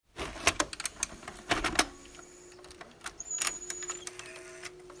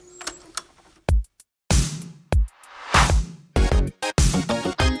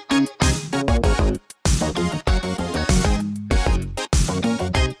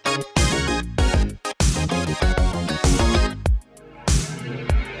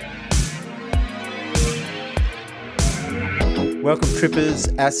Welcome, trippers,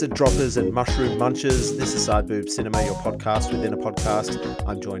 acid droppers, and mushroom munchers. This is Side Boob Cinema, your podcast within a podcast.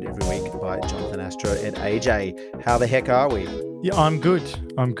 I'm joined every week by Jonathan Astro and AJ. How the heck are we? Yeah, I'm good.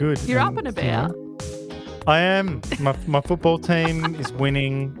 You're up and about. I am. My football team is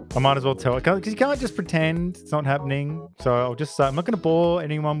winning. I might as well tell it because you can't just pretend it's not happening. So I'll just say I'm not going to bore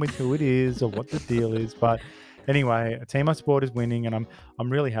anyone with who it is or what the deal is. But anyway, a team I support is winning, and I'm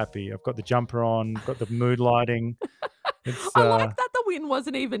really happy. I've got the jumper on, got the mood lighting. I like that the win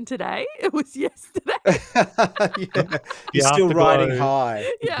wasn't even today; it was yesterday. Yeah. You're still riding high.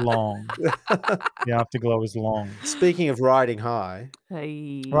 Yeah. Long. The afterglow is long. Speaking of riding high,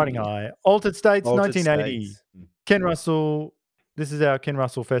 Riding high. Altered States, Altered 1980. States. Ken Russell. This is our Ken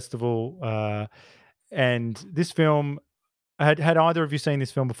Russell Festival, and this film. Had either of you seen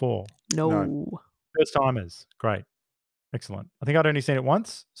this film before? No. First timers. Great, excellent. I think I'd only seen it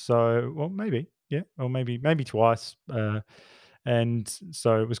once, so maybe, yeah, or maybe twice, and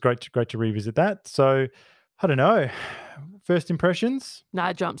so it was great to revisit that. So I don't know. First impressions.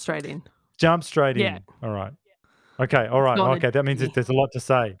 No, jump straight in. Jump straight in. Yeah. All right. Okay. All right. Not Okay. That means there's a lot to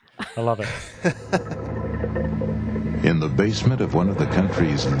say. I love it. In the basement of one of the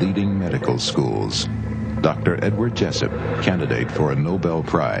country's leading medical schools, Dr. Edward Jessup, candidate for a Nobel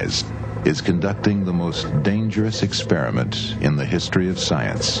Prize, is conducting the most dangerous experiment in the history of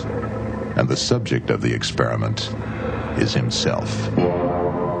science. And the subject of the experiment is himself.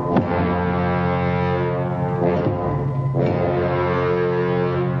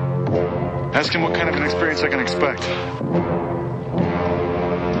 Ask him what kind of an experience I can expect.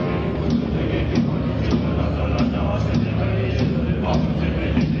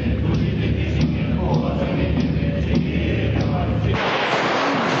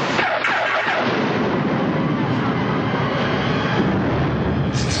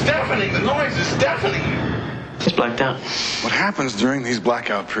 It's deafening. The noise is deafening. It's blacked out. What happens during these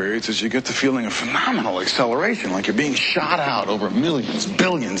blackout periods is you get the feeling of phenomenal acceleration, like you're being shot out over millions,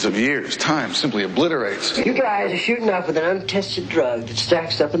 billions of years. Time simply obliterates. You guys are shooting off with an untested drug that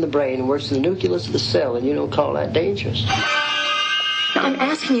stacks up in the brain and works in the nucleus of the cell, and you don't call that dangerous. Now, I'm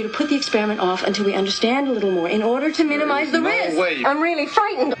asking you to put the experiment off until we understand a little more in order to minimize the risk. Way. I'm really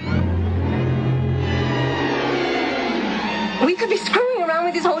frightened. We could be screwing around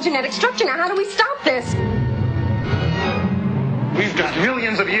with his whole genetic structure. Now, how do we stop this? We've got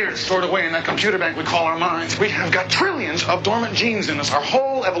millions of years stored away in that computer bank we call our minds. We have got trillions of dormant genes in us, our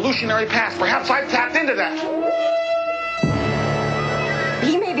whole evolutionary past. Perhaps I've tapped into that.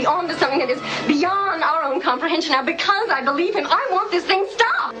 He may be on to something that is beyond our own comprehension. Now, because I believe him, I want this thing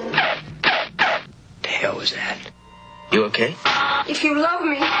stopped. The hell was that? You okay? If you love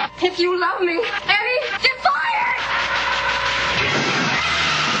me, Eddie, get fired!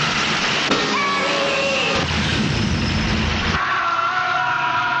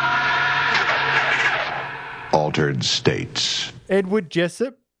 Altered States. Edward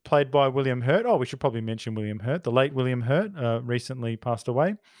Jessup, played by William Hurt. Oh, we should probably mention William Hurt. The late William Hurt recently passed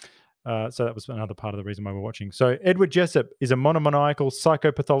away. So that was another part of the reason why we're watching. So Edward Jessup is a monomaniacal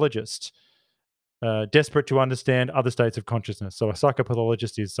psychopathologist, desperate to understand other states of consciousness. So a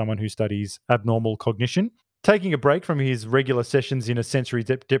psychopathologist is someone who studies abnormal cognition. Taking a break from his regular sessions in a sensory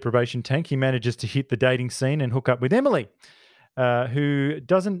deprivation tank, he manages to hit the dating scene and hook up with Emily, who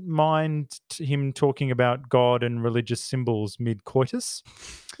doesn't mind him talking about God and religious symbols mid-coitus.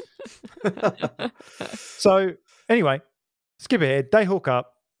 So anyway, skip ahead. They hook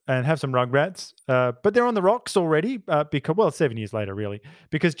up and have some rugrats, but they're on the rocks already because 7 years later, really,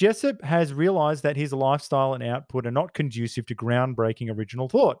 because Jessup has realised that his lifestyle and output are not conducive to groundbreaking original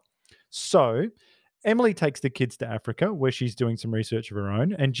thought. So Emily takes the kids to Africa, where she's doing some research of her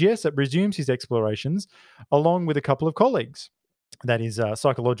own, and Jessup resumes his explorations along with a couple of colleagues. That is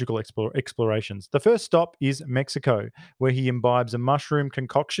psychological explorations. The first stop is Mexico, where he imbibes a mushroom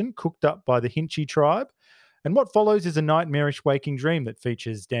concoction cooked up by the Hinchi tribe. And what follows is a nightmarish waking dream that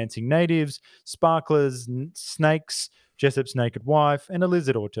features dancing natives, sparklers, snakes, Jessup's naked wife, and a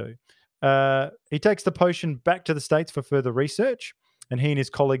lizard or two. He takes the potion back to the States for further research, and he and his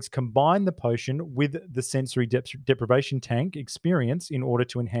colleagues combine the potion with the sensory deprivation tank experience in order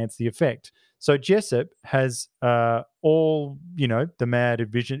to enhance the effect. So Jessup has all, the mad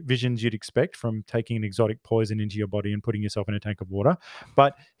visions you'd expect from taking an exotic poison into your body and putting yourself in a tank of water.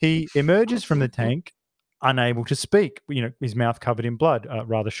 But he emerges from the tank unable to speak, his mouth covered in blood,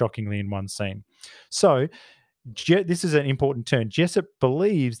 rather shockingly in one scene. So this is an important turn. Jessup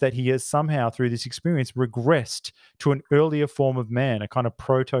believes that he has somehow, through this experience, regressed to an earlier form of man, a kind of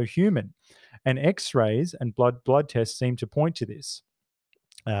proto-human. And X-rays and blood tests seem to point to this,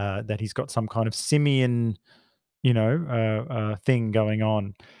 that he's got some kind of simian thing going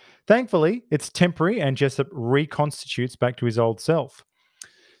on. Thankfully, it's temporary, and Jessup reconstitutes back to his old self.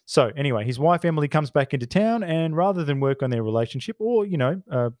 So anyway, his wife Emily comes back into town, and rather than work on their relationship or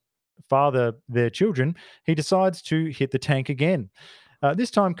father their children, he decides to hit the tank again.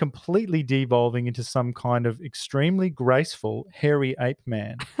 This time, completely devolving into some kind of extremely graceful hairy ape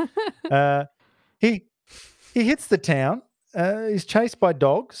man. He hits the town, is chased by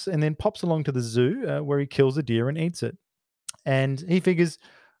dogs, and then pops along to the zoo where he kills a deer and eats it. And he figures,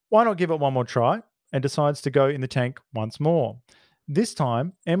 why not give it one more try? And decides to go in the tank once more. This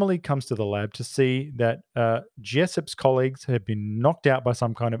time, Emily comes to the lab to see that Jessup's colleagues have been knocked out by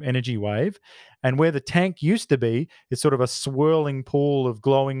some kind of energy wave, and where the tank used to be is sort of a swirling pool of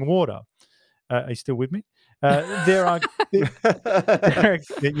glowing water. Are you still with me? You're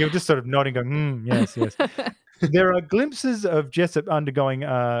just sort of nodding, going, yes. There are glimpses of Jessup undergoing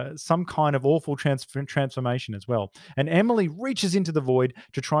some kind of awful transformation as well. And Emily reaches into the void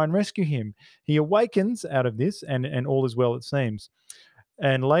to try and rescue him. He awakens out of this, and all is well, it seems.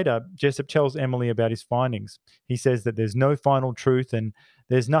 And later, Jessup tells Emily about his findings. He says that there's no final truth and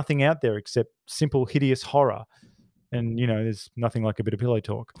there's nothing out there except simple, hideous horror. And, there's nothing like a bit of pillow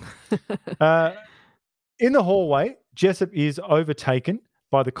talk. In the hallway, Jessup is overtaken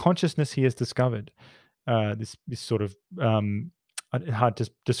by the consciousness he has discovered. This sort of hard to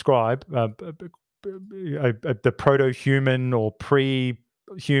describe, the proto-human or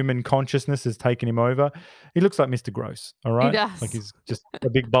pre-human consciousness has taken him over. He looks like Mr. Gross, all right? He does. Like he's just a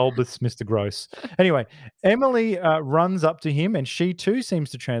big bulbous Mr. Gross. Anyway, Emily runs up to him, and she too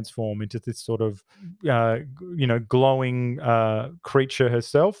seems to transform into this sort of, glowing creature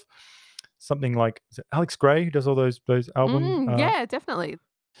herself. Something like, is it Alex Gray who does all those album? Yeah, definitely.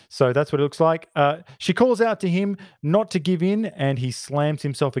 So that's what it looks like. She calls out to him not to give in, and he slams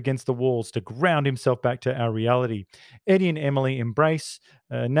himself against the walls to ground himself back to our reality. Eddie and Emily embrace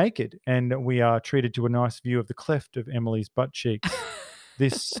naked, and we are treated to a nice view of the cleft of Emily's butt cheeks.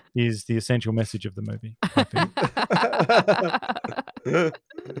 This is the essential message of the movie, I think.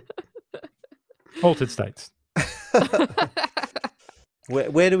 Altered states.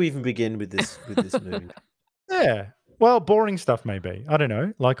 Where do we even begin with this movie? Yeah. Well, boring stuff maybe. I don't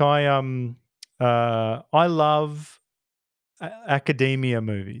know. Like I love academia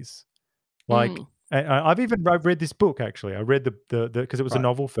movies. Like I've read this book actually. I read the because it was a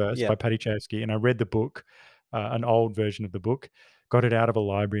novel first by Paddy Chayefsky, and I read the book, an old version of the book. Got it out of a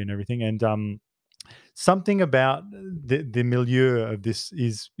library and everything, and something about the milieu of this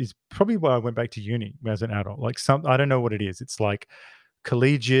is probably why I went back to uni as an adult. Like I don't know what it is. It's like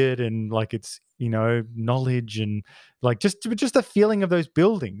collegiate and like it's knowledge and like just the feeling of those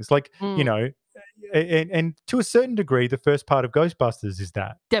buildings, like and to a certain degree the first part of Ghostbusters is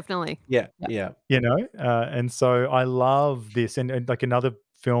that Definitely. Yeah. And so I love this, and like another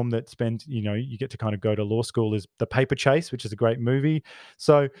film that spends you get to kind of go to law school is The Paper Chase, which is a great movie.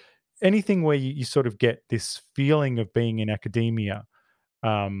 So anything where you sort of get this feeling of being in academia,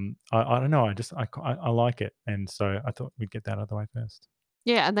 I don't know, I like it, and so I thought we'd get that out of the way first.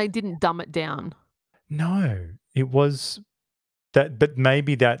 Yeah, and they didn't dumb it down. No, it was that, but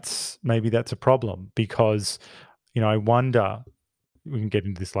maybe that's a problem because I wonder, we can get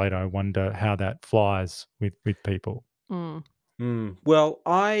into this later, I wonder how that flies with people. Well,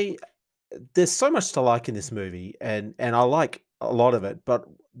 there's so much to like in this movie, and I like a lot of it, but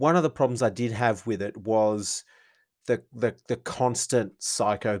one of the problems I did have with it was the constant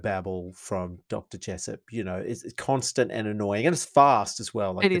psychobabble from Dr. Jessup. It's constant and annoying, and it's fast as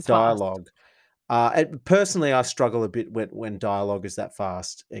well. Like the dialogue. And personally, I struggle a bit when dialogue is that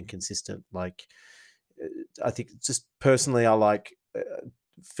fast and consistent. Like, I think just personally, I like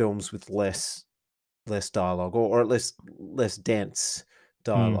films with less dialogue, or at least less dense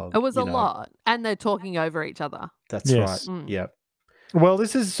dialogue. It was a lot, and they're talking over each other. That's right. Yeah. Well,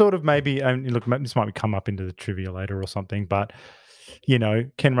 this is sort of maybe, look, this might come up into the trivia later or something, but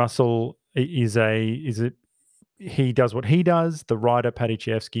Ken Russell he does what he does. The writer Paddy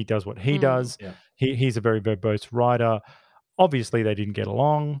Chayefsky does what he does. Yeah. He's a very verbose writer. Obviously, they didn't get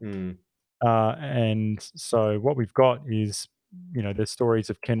along, and so what we've got is the stories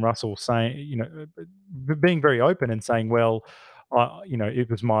of Ken Russell saying, being very open and saying, well, it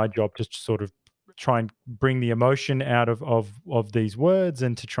was my job to sort of try and bring the emotion out of these words,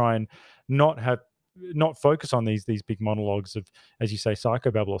 and to try and not focus on these big monologues of, as you say,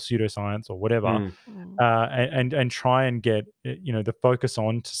 psychobabble or pseudoscience or whatever, and try and get the focus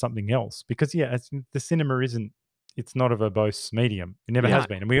on to something else, because the cinema it's not a verbose medium. It never has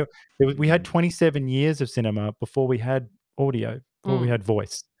been, and we had 27 years of cinema before we had audio, before we had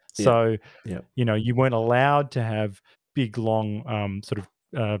voice. Yeah. So, Yeah. you weren't allowed to have big, long sort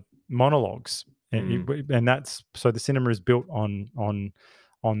of monologues. And that's so the cinema is built on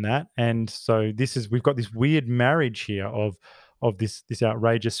that. And so we've got this weird marriage here of this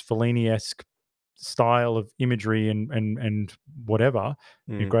outrageous Fellini-esque style of imagery and whatever,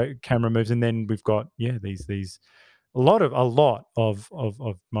 great camera moves, and then we've got these a lot of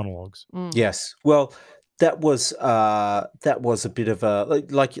monologues. Yes. Well, that was a bit of a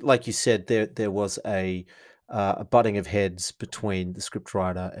like you said, there was a butting of heads between the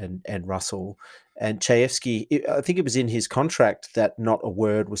scriptwriter and Russell and Chayefsky. I think it was in his contract that not a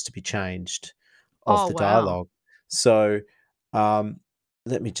word was to be changed of the dialogue. So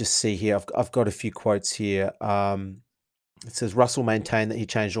let me just see here. I've got a few quotes here. It says Russell maintained that he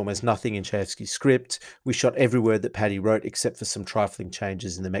changed almost nothing in Chayefsky's script. We shot every word that Paddy wrote except for some trifling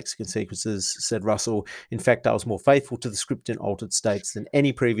changes in the Mexican sequences, said Russell. In fact, I was more faithful to the script in altered states than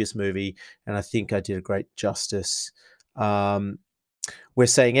any previous movie, and I think I did a great justice. We're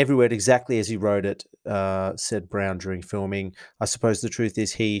saying every word exactly as he wrote it, said Brown during filming. I suppose the truth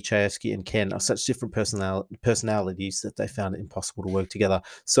is he, Chayefsky, and Ken are such different personalities that they found it impossible to work together.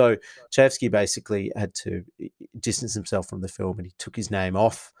 So Chayefsky basically had to distance himself from the film, and he took his name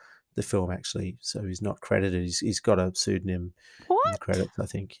off the film, actually. So he's not credited. He's got a pseudonym in the credits, I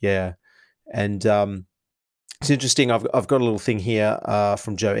think. Yeah. And it's interesting. I've got a little thing here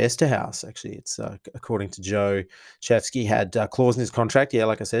from Joe Esterhaus. Actually, it's according to Joe, Chayefsky had a clause in his contract. Yeah,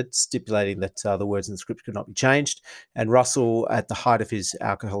 like I said, stipulating that the words in the script could not be changed. And Russell, at the height of his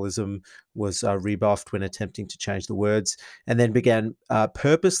alcoholism, was rebuffed when attempting to change the words, and then began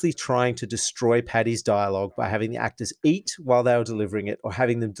purposely trying to destroy Paddy's dialogue by having the actors eat while they were delivering it, or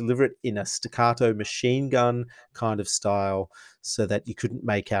having them deliver it in a staccato machine gun kind of style, so that you couldn't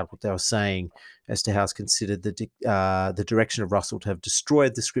make out what they were saying. Esterhaus considered the direction of Russell to have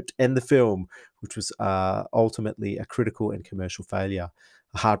destroyed the script and the film, which was ultimately a critical and commercial failure.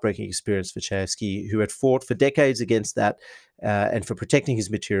 A heartbreaking experience for Chayefsky, who had fought for decades against that and for protecting his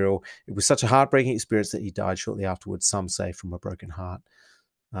material. It was such a heartbreaking experience that he died shortly afterwards, some say from a broken heart.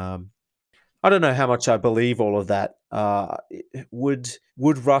 I don't know how much I believe all of that. Would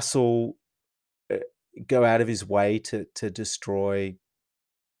Russell go out of his way to destroy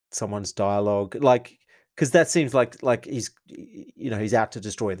someone's dialogue, because that seems like he's out to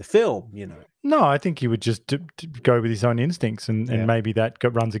destroy the film. No, I think he would just go with his own instincts, and maybe that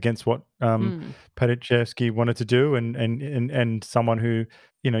runs against what Chayefsky wanted to do, and someone who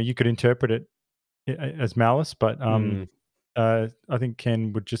you could interpret it as malice, but I think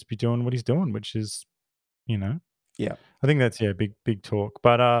Ken would just be doing what he's doing, which is yeah. I think that's big talk,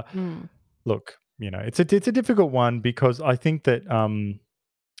 but look, it's a difficult one, because I think that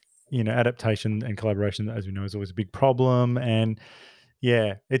adaptation and collaboration, as we know, is always a big problem. And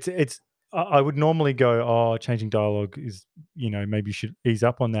I would normally go, changing dialogue is, maybe you should ease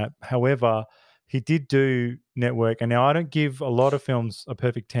up on that. However, he did do Network, and now I don't give a lot of films a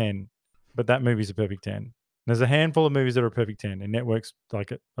perfect 10, but that movie's a perfect 10. There's a handful of movies that are a perfect 10, and Network's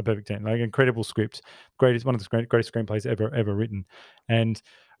like a perfect 10. Like, incredible script, one of the greatest screenplays ever written. And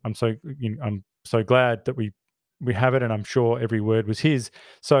I'm so glad that we have it, and I'm sure every word was his.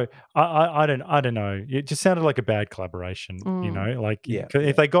 So I don't know. It just sounded like a bad collaboration,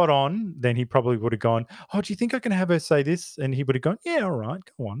 If they got on, then he probably would have gone, "Oh, do you think I can have her say this?" And he would have gone, "Yeah, all right,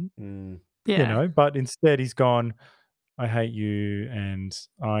 go on." But instead he's gone, "I hate you, and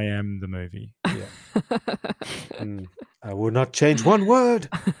I am the movie." I will not change one word.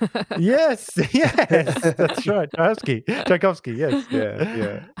 Yes, that's right. Tchaikovsky, yes.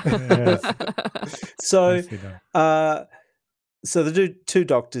 Yes. So the two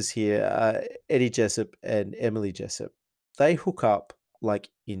doctors here, Eddie Jessup and Emily Jessup, they hook up like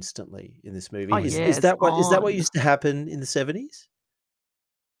instantly in this movie. Is that what used to happen in the 70s?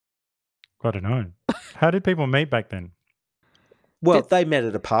 I don't know. How did people meet back then? Well, they met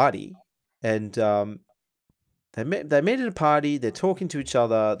at a party, and they met at a party. They're talking to each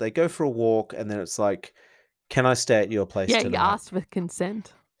other. They go for a walk, and then it's like, "Can I stay at your place tonight?" He asked for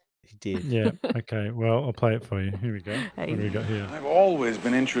consent. He did. Yeah. Okay. Well, I'll play it for you. Here we go. What do we got here? I've always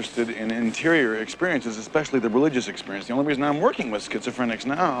been interested in interior experiences, especially the religious experience. The only reason I'm working with schizophrenics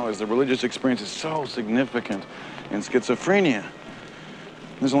now is the religious experience is so significant in schizophrenia.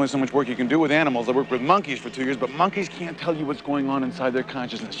 There's only so much work you can do with animals. I worked with monkeys for 2 years, but monkeys can't tell you what's going on inside their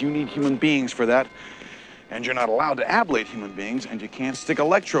consciousness. You need human beings for that. And you're not allowed to ablate human beings, and you can't stick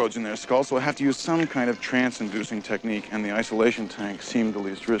electrodes in their skull, so I have to use some kind of trance-inducing technique, and the isolation tank seemed the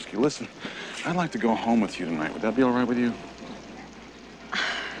least risky. Listen, I'd like to go home with you tonight. Would that be all right with you?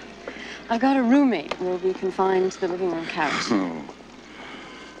 I've got a roommate. We'll be confined to the living room couch. Oh.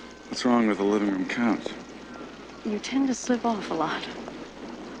 What's wrong with the living room couch? You tend to slip off a lot.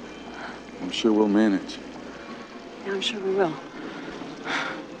 I'm sure we'll manage. Yeah, I'm sure we will.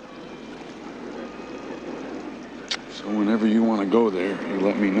 So whenever you want to go there, you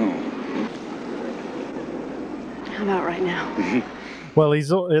let me know. How about right now? Well, he's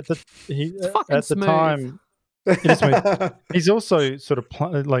at the fucking at the smooth. time. It is smooth. He's also sort of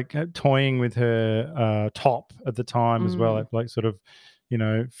toying with her top at the time as well, like sort of,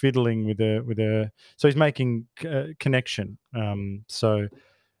 fiddling with her. So he's making connection. So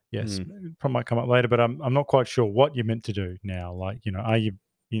yes, it probably might come up later, but I'm not quite sure what you're meant to do now. Like, are you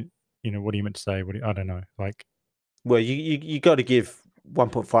what are you meant to say? I don't know. Like, Well, you got to give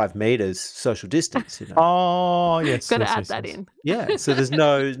 1.5 meters social distance. Oh yes, Got to yes, add yes, that yes. in. Yeah, so there's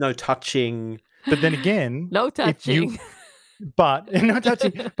no touching. But then again, No touching. But not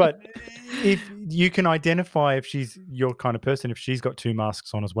touching. But if you can identify if she's your kind of person, if she's got two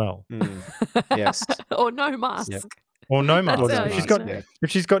masks on as well, Yes, Or no mask. Yep. or no That's mask. how If you she's got know.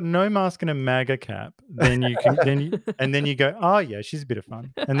 if she's got no mask and a MAGA cap, then you can then you go, oh yeah, she's a bit of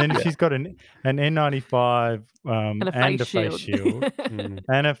fun. And then if she's got an N95 And a and face a face shield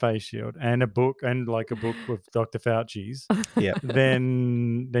and a face shield and a book with Dr. Fauci's, yeah.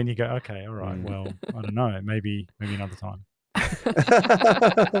 then you go, okay, all right, well, I don't know, maybe another time.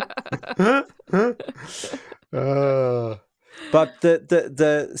 But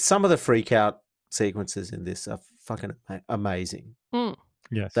the some of the freak out sequences in this are fucking amazing.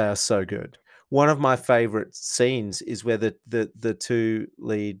 Yes. They are so good. One of my favorite scenes is where the two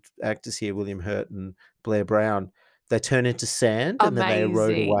lead actors here, William Hurt and Blair Brown, they turn into sand and then they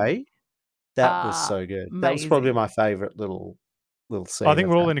erode Amazing. away. That was so good. That was probably Amazing. my favorite little scene. I think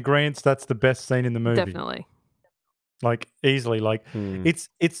of we're all that. in agreement that's the best scene in the movie. Definitely. Like easily, like it's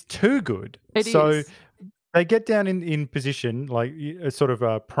too good. It so is. they get down in position, like sort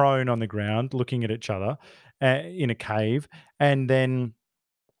of prone on the ground, looking at each other in a cave, and then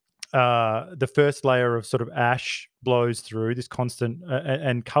the first layer of sort of ash blows through this constant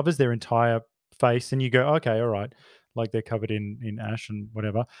and covers their entire face, and you go, okay, all right, like they're covered in ash and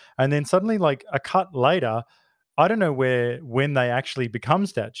whatever, and then suddenly, like a cut later. I don't know when they actually become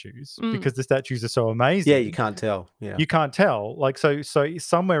statues because the statues are so amazing. Yeah, you can't tell. Yeah, you can't tell. Like so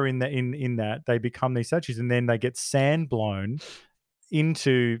somewhere in that they become these statues, and then they get sand blown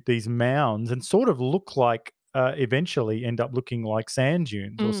into these mounds and sort of look like eventually end up looking like sand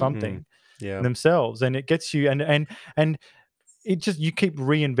dunes or something themselves. And it gets you and it just you keep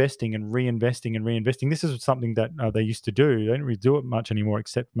reinvesting and reinvesting and reinvesting. This is something that they used to do. They don't really do it much anymore,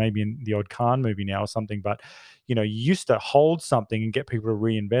 except maybe in the odd Khan movie now or something. But you used to hold something and get people to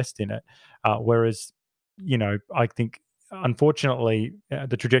reinvest in it. Whereas, I think unfortunately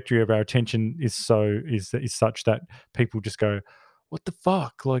the trajectory of our attention is such that people just go, what the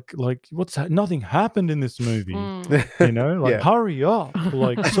fuck? Like what's that? Nothing happened in this movie. Hurry up.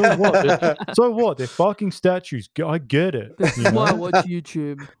 Like, so what? So what? They're fucking statues. I get it. This is why I watch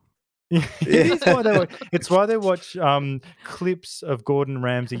YouTube. It's why they watch clips of Gordon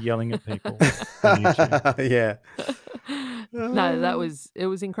Ramsay yelling at people on YouTube. Yeah. No, it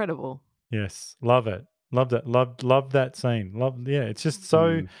was incredible. Yes. Love it. Love that. Love that scene. It's just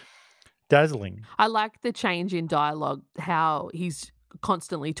so dazzling. I like the change in dialogue, how he's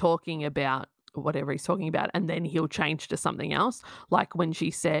constantly talking about whatever he's talking about, and then he'll change to something else. Like when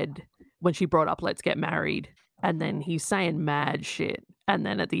she brought up, let's get married, and then he's saying mad shit. And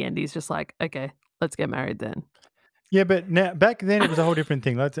then at the end, he's just like, okay, let's get married then. Yeah, but now back then it was a whole different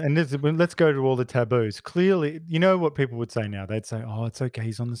thing. Let's go to all the taboos. Clearly, you know what people would say now? They'd say, "Oh, it's okay.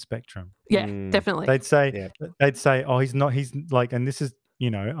 He's on the spectrum." Yeah, definitely. They'd say, "Oh, he's not. He's like," and this is,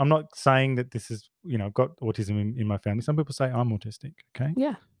 I'm not saying that this is, I've got autism in my family. Some people say I'm autistic. Okay.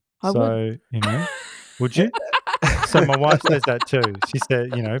 Yeah. I would. Would you? So my wife says that too. She said,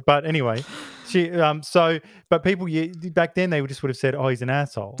 but anyway, but people back then they would have said, "Oh, he's an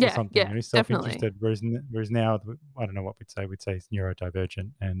asshole" or something. Yeah, He's definitely. self-interested. Whereas now, I don't know what we'd say. We'd say he's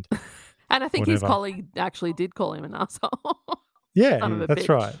neurodivergent and I think his whatever. colleague actually did call him an asshole. Yeah, Son of a that's bitch.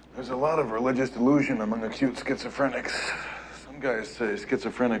 right. There's a lot of religious delusion among acute schizophrenics. Some guys say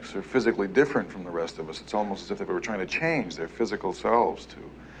schizophrenics are physically different from the rest of us. It's almost as if they were trying to change their physical selves to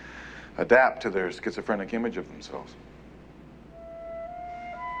adapt to their schizophrenic image of themselves.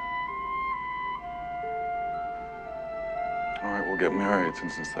 All right, we'll get married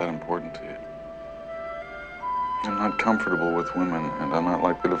since it's that important to you. I'm not comfortable with women, and I'm not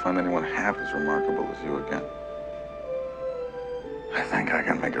likely to find anyone half as remarkable as you again. I think I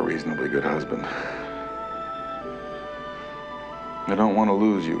can make a reasonably good husband. I don't want to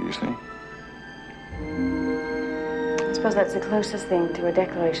lose you, you see? That's suppose that's the closest thing to a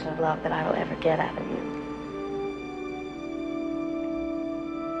declaration of love that I will ever get out of you.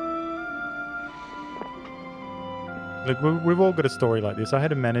 Look, we've all got a story like this. I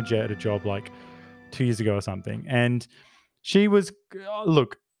had a manager at a job like 2 years ago or something, and she was,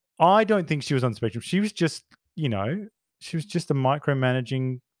 look, I don't think she was on the spectrum. She was just, she was just a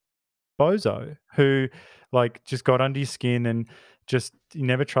micromanaging bozo who like just got under your skin and just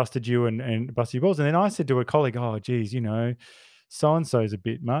never trusted you and busted your balls. And then I said to a colleague, "Oh, geez, so and so's a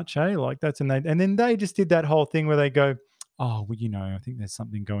bit much, eh? Like that's," and then they just did that whole thing where they go, "Oh, well, I think there's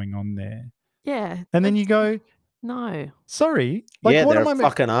something going on there." Yeah. And then you go, No. "Sorry, like yeah, what they're am I a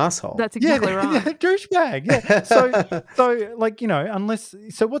fucking asshole. That's exactly yeah, right. douchebag. Yeah. So like, unless,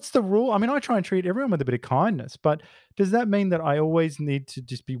 so what's the rule? I mean, I try and treat everyone with a bit of kindness, but does that mean that I always need to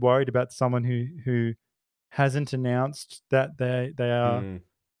just be worried about someone who hasn't announced that they are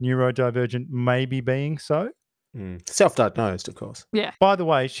neurodivergent, maybe being so? Self-diagnosed, of course. Yeah. By the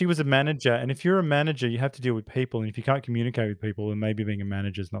way, she was a manager, and if you're a manager, you have to deal with people, and if you can't communicate with people, then maybe being a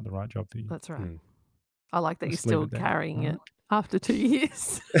manager is not the right job for you. That's right. I like that Just you're leave still it there, carrying alright? it after 2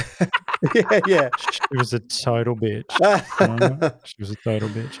 years. yeah. She was a total bitch. She was a total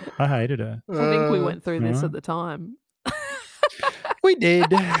bitch. I hated her. I think we went through this Alright. at the time. We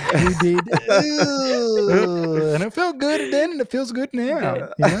did. We did. Ooh, and it felt good then, and it feels good now.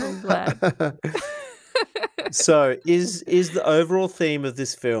 Good. I'm glad. So is the overall theme of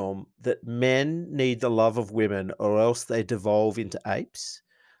this film that men need the love of women or else they devolve into apes?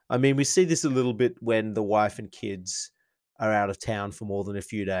 I mean, we see this a little bit when the wife and kids are out of town for more than a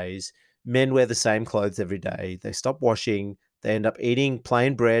few days. Men wear the same clothes every day. They stop washing. They end up eating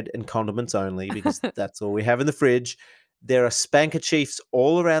plain bread and condiments only because that's all we have in the fridge. There are spanker chiefs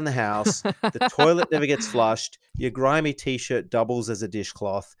all around the house. The toilet never gets flushed. Your grimy t-shirt doubles as a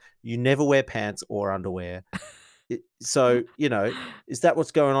dishcloth. You never wear pants or underwear. So, is that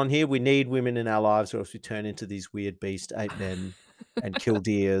what's going on here? We need women in our lives or else we turn into these weird beast ape men and kill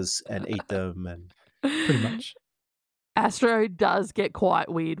deers and eat them. And Pretty much. Astro does get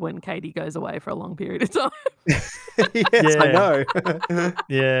quite weird when Katie goes away for a long period of time. Yes, I know.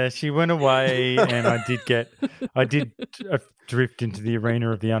 Yeah, she went away, and I did drift into the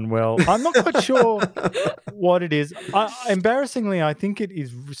arena of the unwell. I'm not quite sure what it is. Embarrassingly, I think it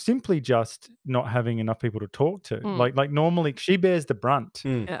is simply just not having enough people to talk to. Like normally, she bears the brunt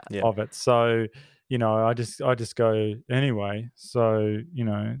Yeah. of it. So, I just go anyway. So,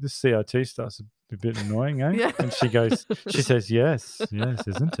 this CRT stuff's a bit annoying, eh? Yeah. And she says, yes,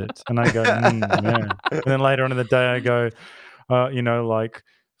 isn't it? And I go, yeah. And then later on in the day, I go, like,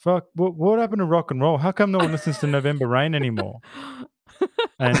 fuck, what happened to rock and roll? How come no one listens to November Rain anymore?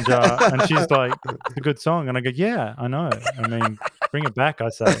 And she's like, it's a good song. And I go, yeah, I know. I mean, bring it back, I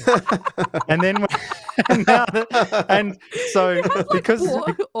say. And then, and so because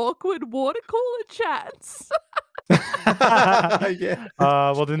awkward water cooler chats. Yeah.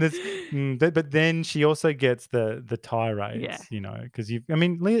 Well, then but then she also gets the tirades, Yeah. because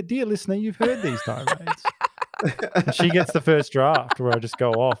dear listener, you've heard these tirades. And she gets the first draft where I just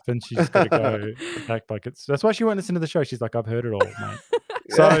go off, and she's got to go act like it's. That's why she won't listen to the show. She's like, I've heard it all, mate.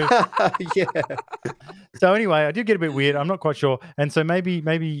 So yeah. So anyway, I did get a bit weird. I'm not quite sure, and so maybe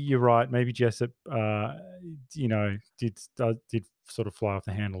you're right. Maybe Jessup, did sort of fly off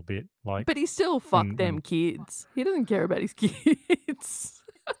the handle a bit. Like, But he still fucked them kids. He doesn't care about his kids.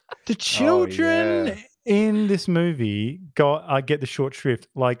 The children yeah. in this movie get the short shrift.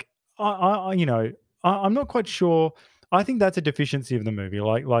 Like, I'm not quite sure. I think that's a deficiency of the movie.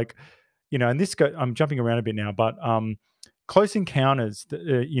 Like, and this I'm jumping around a bit now, but Close Encounters,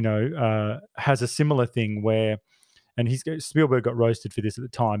 has a similar thing where, and Spielberg got roasted for this at the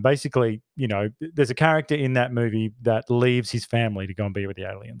time. Basically, there's a character in that movie that leaves his family to go and be with the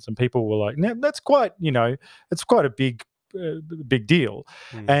aliens, and people were like, "No, that's quite, it's quite a big deal."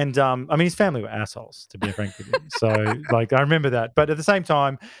 And his family were assholes, to be frank with you. So, like, I remember that. But at the same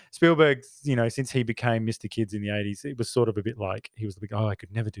time, Spielberg, since he became Mr. Kids in the 80s, it was sort of a bit like he was like, "Oh, I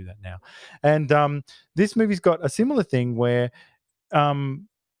could never do that now." And this movie's got a similar thing where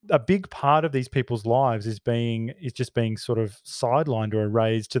a big part of these people's lives is just being sort of sidelined or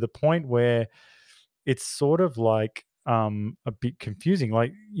erased to the point where it's sort of like a bit confusing.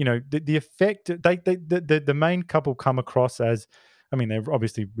 Like, the effect the main couple come across as, they're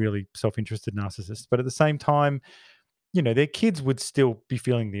obviously really self-interested narcissists, but at the same time, their kids would still be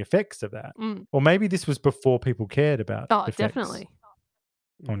feeling the effects of that. Or maybe this was before people cared about effects Definitely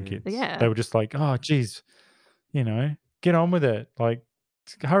on kids. Yeah. They were just like, oh geez, get on with it. Like,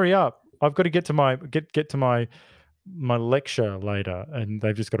 hurry up. I've got to get to my my lecture later, and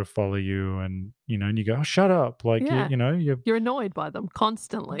they've just got to follow you, and and you go, oh, shut up, like Yeah. you're You're annoyed by them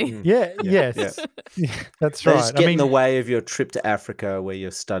constantly. yeah, Yeah. yes, yeah, that's They right. just get in the way of your trip to Africa where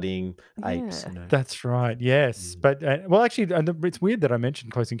you're studying apes. Yeah. That's right. Yes, but well, actually, it's weird that I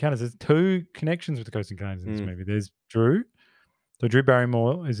mentioned Close Encounters. There's two connections with the Close Encounters in this movie. There's Drew. So Drew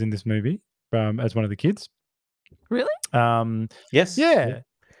Barrymore is in this movie as one of the kids. Really? Yes. Yeah.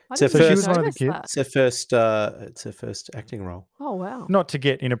 I It's her didn't So she even was one of the notice kids. that. It's her first acting role. Oh, wow. Not to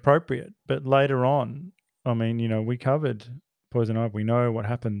get inappropriate, but later on, I mean, we covered Poison Ivy. We know what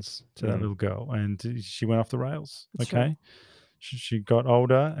happens to that little girl, and she went off the rails. That's Okay, she got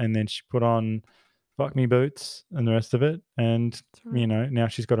older, and then she put on Fuck Me Boots and the rest of it, and now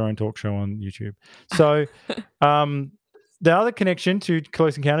she's got her own talk show on YouTube. So, the other connection to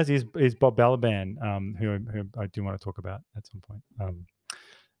Close Encounters is Bob Balaban, who I do want to talk about at some point.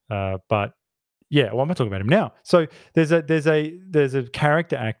 But yeah, well, I'm not talking about him now. So there's a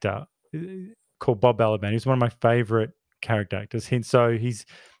character actor called Bob Balaban. He's one of my favorite character actors. He's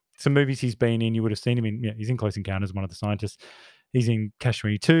some movies he's been in. You would have seen him in. He's in Close Encounters, one of the scientists. He's in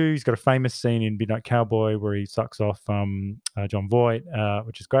Kashmir 2. He's got a famous scene in Midnight Cowboy where he sucks off John Voight,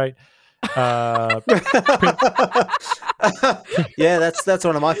 which is great. Yeah, that's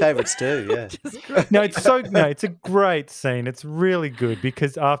one of my favorites too. Yeah. It's a great scene. It's really good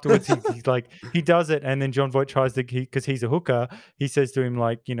because afterwards he's like, he does it, and then John Voight tries to, because he's a hooker, he says to him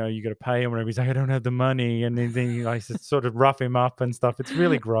like, you got to pay him, whatever. He's like, I don't have the money, and then he like sort of rough him up and stuff. It's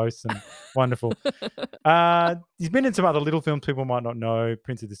really gross and wonderful. He's been in some other little films people might not know: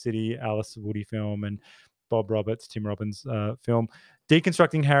 Prince of the City, Alice Woody film, and Bob Roberts, Tim Robbins film.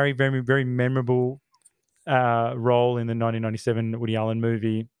 Deconstructing Harry, very, very memorable role in the 1997 Woody Allen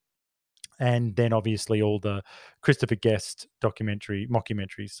movie. And then obviously all the Christopher Guest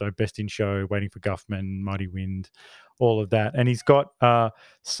mockumentaries. So Best in Show, Waiting for Guffman, Mighty Wind, all of that. And he's got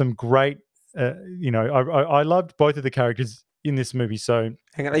some great, I loved both of the characters in this movie. So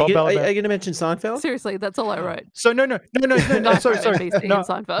hang on, are you going to mention Seinfeld? Seriously, that's all I wrote. So no, sorry. No,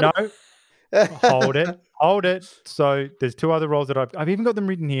 Seinfeld. No. Hold it. So there's two other roles that I've even got them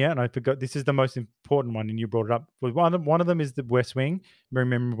written here, and I forgot this is the most important one, and you brought it up. One of them is the West Wing, very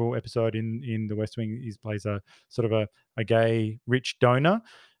memorable episode in the West Wing. He plays a sort of a gay rich donor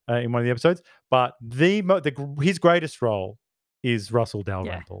in one of the episodes. But his greatest role is Russell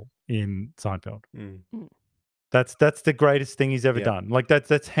Dalrymple in Seinfeld. That's the greatest thing he's ever done. Like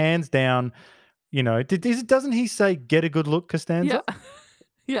that's hands down. Doesn't he say "Get a good look, Costanza"? Yeah.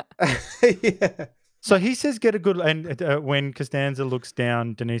 Yeah. So he says "Get a good," and when Costanza looks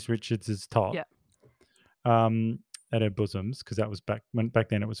down Denise Richards' top, at her bosoms, because that was back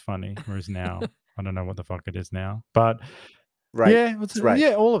then it was funny, whereas now I don't know what the fuck it is now, but right,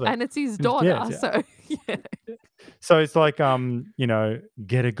 yeah, all of it, and it's his daughter, so yeah. So it's like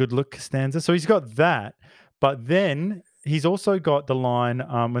get a good look, Costanza. So he's got that, but then he's also got the line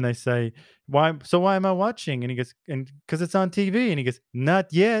when they say, why am I watching? And he goes, and because it's on TV. And he goes, not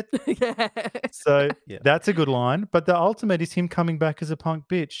yet. So that's a good line. But the ultimate is him coming back as a punk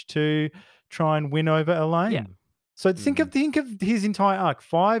bitch to try and win over Elaine. Yeah. So think of his entire arc,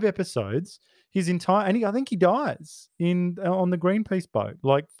 5 episodes, and I think he dies on the Greenpeace boat,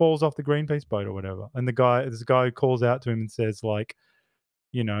 like falls off the Greenpeace boat or whatever. And there's a guy who calls out to him and says like,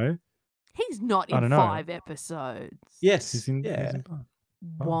 he's not in 5 episodes. Yes. He's in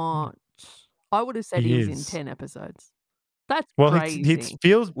What? I would have said he's in 10 episodes. That's crazy. It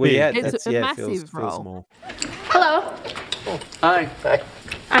feels big. It's a massive role. More. Hello. Oh, hi. Hi.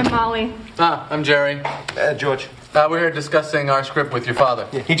 I'm Molly. I'm Jerry. George. We're here discussing our script with your father.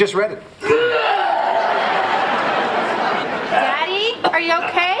 Yeah, he just read it. Daddy, are you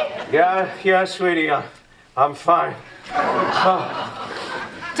okay? Yeah, sweetie. I'm fine.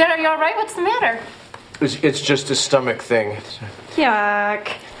 Dad, are you all right? What's the matter? It's just a stomach thing.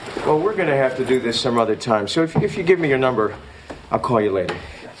 Yuck. Well, we're going to have to do this some other time. So if you give me your number, I'll call you later.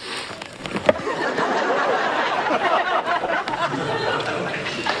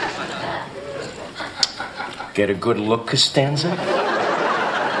 Get a good look, Costanza?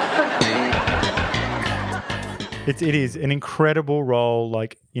 It is an incredible role,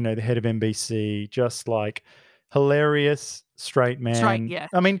 like, the head of NBC, just like hilarious straight man. Straight, yeah.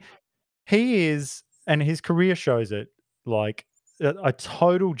 I mean, he is, and his career shows it, like a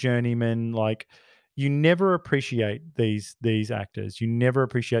total journeyman. Like, you never appreciate these actors. You never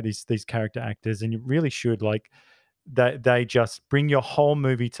appreciate these character actors, and you really should. Like, they just bring your whole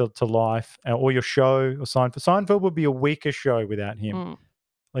movie to life, or your show, or Seinfeld. Seinfeld would be a weaker show without him.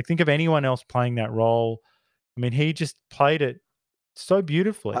 Like, think of anyone else playing that role. I mean, he just played it so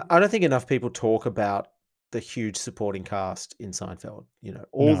beautifully. I don't think enough people talk about the huge supporting cast in Seinfeld.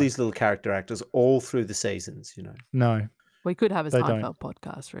 All No. these little character actors all through the seasons. No. We could have a They don't. Seinfeld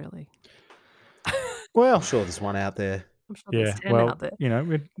podcast, really. Well, I'm sure there's one out there. I'm sure there's 10 well, out there.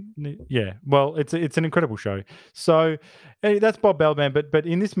 Well, it's an incredible show. So that's Bob Balaban, but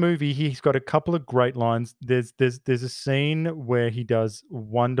in this movie, he's got a couple of great lines. There's a scene where he does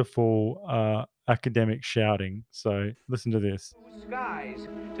wonderful academic shouting. So listen to this. Skies.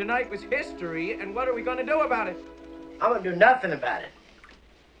 Tonight was history, and what are we going to do about it? I'm gonna do nothing about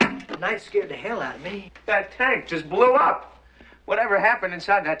it. Tonight scared the hell out of me. That tank just blew up. Whatever happened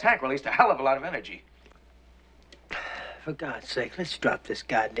inside that tank released a hell of a lot of energy. For God's sake, let's drop this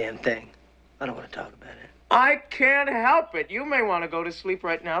goddamn thing. I don't want to talk about it. I can't help it. You may want to go to sleep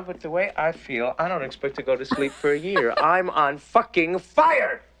right now, but the way I feel, I don't expect to go to sleep for a year. I'm on fucking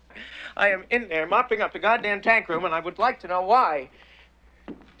fire. I am in there mopping up the goddamn tank room, and I would like to know why.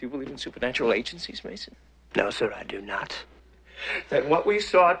 Do you believe in supernatural agencies, Mason? No, sir, I do not. That what we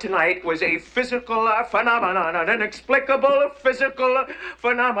saw tonight was a physical phenomenon, an inexplicable physical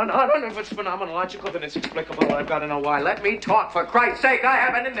phenomenon. And if it's phenomenological, then it's explicable, and I've got to know why. Let me talk, for Christ's sake. I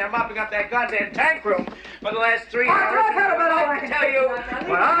have been in there mopping up that goddamn tank room for the last 3 hours. I can tell you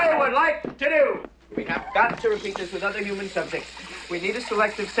what I would like to do. We have got to repeat this with other human subjects. We need a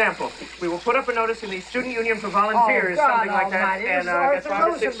selective sample. We will put up a notice in the Student Union for Volunteers, something like that, and get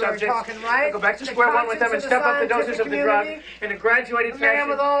 5 or 6 subjects. Go back to square one with them and step up the doses of the drug in a graduated fashion.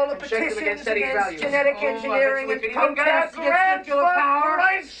 with all the and check them against petitions steady against values. genetic Oh, engineering we and can even get a protests against grant nuclear for power.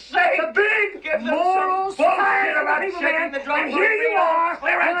 Christ's sake. The big Give them some moral bullshit science about of people, shaking man. the drug And here you are,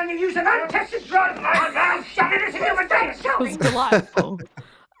 clearance. telling you use an untested drug. I'm shoving this in your vagina. It was delightful.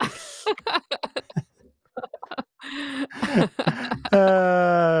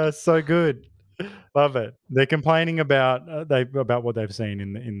 So good. Love it. They're complaining about about what they've seen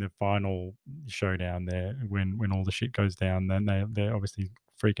in the final showdown there when all the shit goes down. Then they're obviously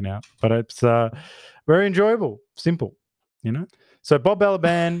freaking out, but it's very enjoyable, simple, So Bob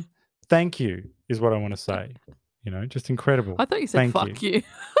Balaban, thank you is what I want to say. Just incredible. I thought you said Thank fuck you.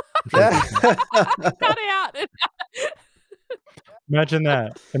 Cut it out. Imagine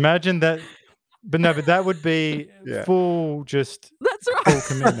that. But that would be full, just That's right. full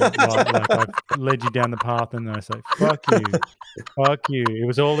commitment. Like I've led you down the path, and then I say, "Fuck you, fuck you." It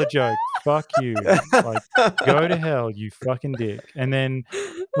was all a joke. Fuck you. Like, go to hell, you fucking dick. And then,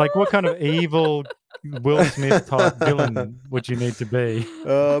 like, what kind of evil Will Smith type villain would you need to be?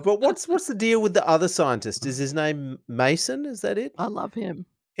 But what's the deal with the other scientist? Is his name Mason? Is that it? I love him.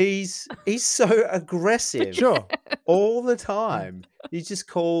 He's so aggressive. Sure. All the time. He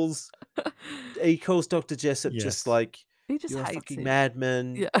calls Dr. Jessup just like, he just you're a hates fucking him.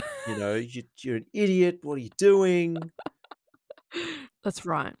 madman. Yeah. You're an idiot. What are you doing? That's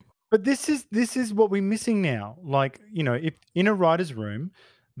right. But this is what we're missing now. Like, if in a writer's room,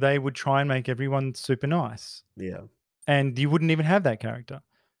 they would try and make everyone super nice. Yeah. And you wouldn't even have that character.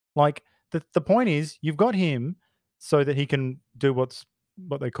 Like, the point is, you've got him so that he can do what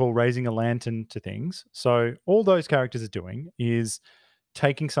they call raising a lantern to things. So all those characters are doing is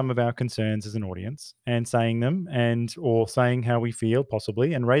taking some of our concerns as an audience and saying them or saying how we feel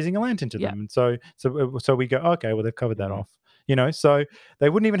possibly and raising a lantern to them. And so we go, okay, well, they've covered that off. So they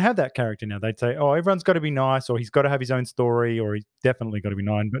wouldn't even have that character now. They'd say, oh, everyone's got to be nice, or he's got to have his own story, or he's definitely got to be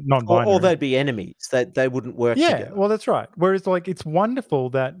non-binary. Or they'd be enemies. They wouldn't work together. Yeah, well, that's right. Whereas, like, it's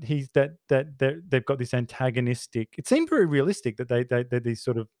wonderful that they've got this antagonistic. It seemed very realistic that they're these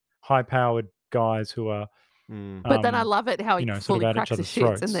sort of high-powered guys who are. But then I love it how he sort of fully at cracks each the other's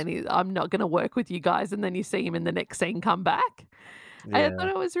shits, throats. and then I'm not going to work with you guys, and then you see him in the next scene come back. I thought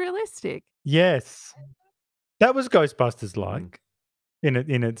it was realistic. Yes, that was Ghostbusters like. In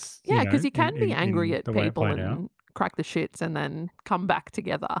its because you can be angry at the way it people played and out. crack the shits and then come back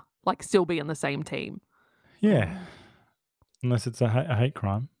together, like still be on the same team. Yeah, unless it's a hate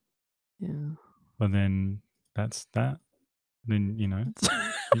crime. Yeah, but then that's that. Then you've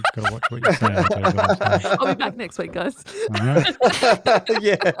got to watch what you're saying. I'll be back next week, guys.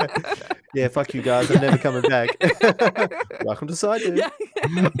 Yeah. Fuck you guys. I'm never coming back. Welcome to Side Dude.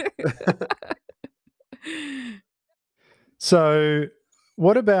 So,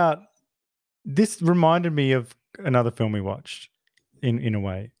 what about this? Reminded me of another film we watched, in a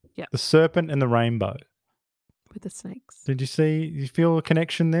way. Yeah, The Serpent and the Rainbow. With the snakes. Did you see? You feel a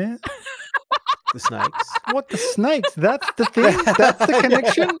connection there? The snakes. What, the snakes? That's the thing. That's the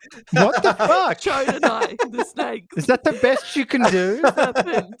connection. What the fuck? Joan and I, the snakes. Is that the best you can do?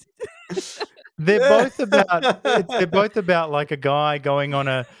 They're both about like a guy going on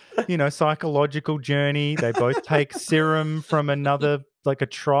a, psychological journey. They both take serum from another, like a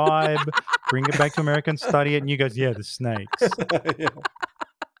tribe, bring it back to America and study it. And you goes, yeah, the snakes. Yeah.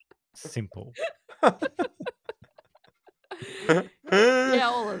 Simple. Yeah,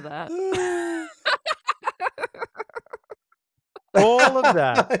 all of that. All of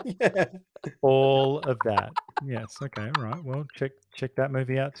that. Yeah. All of that. Yes. Okay. All right. Well, check that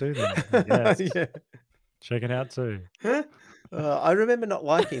movie out too then. Yes. Yeah. Check it out too. I remember not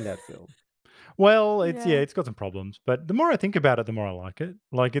liking that film. Well, Yeah. it's got some problems, but the more I think about it, the more I like it.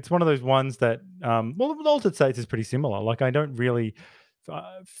 Like it's one of those ones that, Altered States is pretty similar. Like I don't really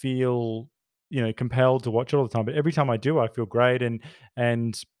feel, compelled to watch it all the time, but every time I do, I feel great, and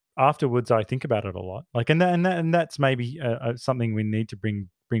afterwards I think about it a lot. Like, and that's maybe something we need to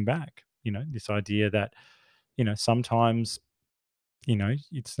bring back. This idea that, sometimes,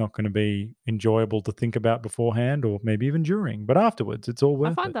 it's not going to be enjoyable to think about beforehand or maybe even during, but afterwards it's all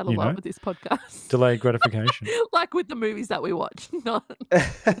worth I find it. that a lot with this podcast. Delayed gratification. Like with the movies that we watch. Not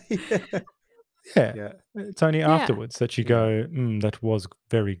Yeah. Yeah. It's only Yeah. afterwards that you go, that was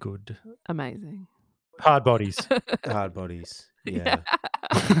very good. amazing. Hard Bodies. Hard Bodies. Yeah. Yeah.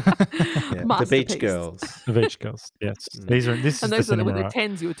 The Beach Masterpiece. Girls. The Beach Girls. Yes. Mm. This And is the those were cinema the art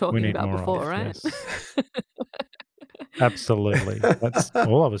 10s you were we talking need about more before, of. right? Yes. Absolutely. That's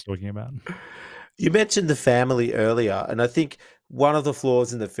all I was talking about. You mentioned the family earlier, and I think one of the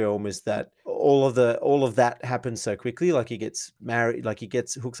flaws in the film is that all of that happens so quickly. Like he gets married, like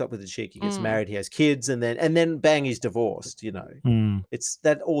hooks up with a chick, he gets Mm. married, he has kids, and then bang, he's divorced. Mm. It's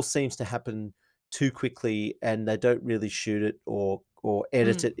that all seems to happen too quickly, and they don't really shoot it or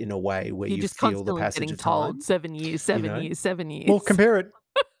edit Mm. it in a way where You're you just feel the constantly passage getting of time. told 7 years, 7 know? years, 7 years. Well, compare it.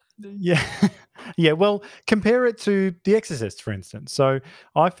 Yeah. Yeah. Well, compare it to The Exorcist, for instance. So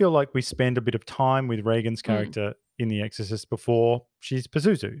I feel like we spend a bit of time with Reagan's character in The Exorcist before she's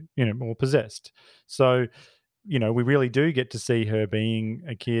Pazuzu, or possessed. So, we really do get to see her being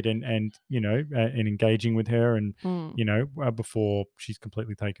a kid and engaging with her and, Mm. before she's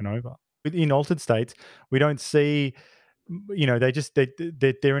completely taken over. In Altered States, we don't see,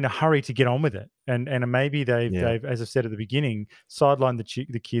 they're in a hurry to get on with it, and maybe they've, as I said at the beginning, sidelined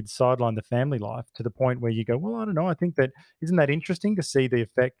the kids, sidelined the family life to the point where you go, well, I don't know. I think isn't that interesting to see the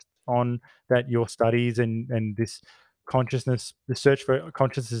effect on that your studies and this consciousness, the search for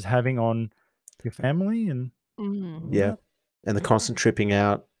consciousness is having on your family and Mm. Yeah. And the constant tripping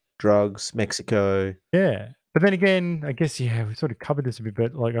out, drugs, Mexico. yeah. But then again, I guess we sort of covered this a bit,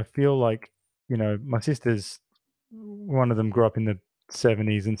 but like I feel like my sisters, one of them grew up in the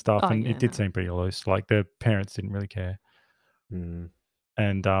 70s and stuff, Oh, and yeah, it did no. seem pretty loose. Like their parents didn't really care, Mm.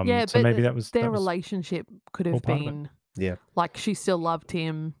 and Yeah, so but maybe that was their relationship could all have part of it. been Yeah. like she still loved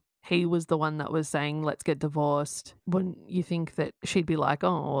him. He was the one that was saying, let's get divorced. Wouldn't you think that she'd be like,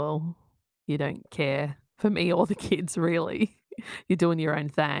 oh, well, you don't care for me or the kids, really? You're doing your own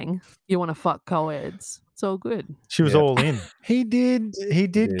thing. You want to fuck co-eds. It's all good. She was Yeah. all in. He did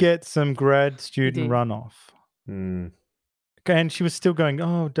did. get some grad student did. runoff. Mm. And she was still going,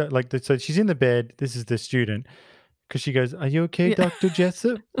 so she's in the bed. This is the student. Because she goes, are you okay, Yeah. Dr.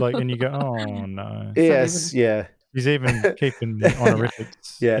 Jessup? And you go, oh, no. Yes. Yeah. He's even keeping the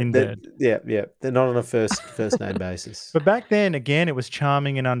honorifics Yeah. in bed. Yeah. They're not on a first name basis. But back then, again, it was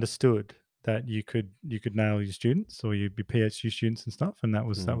charming and understood that you could nail your students or you'd be PhD students and stuff, and that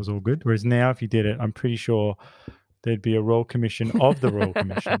was all good. Whereas now, if you did it, I'm pretty sure there'd be a Royal Commission of the Royal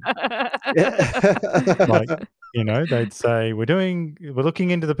Commission. Like, they'd say we're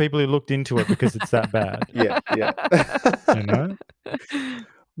looking into the people who looked into it because it's that bad. Yeah.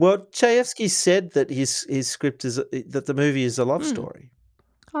 Well, Chayefsky said that his script is that the movie is a love story.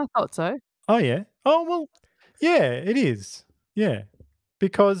 I thought so. Oh yeah. Oh well. Yeah, it is. Yeah,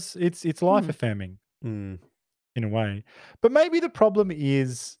 because it's life affirming Mm. in a way. But maybe the problem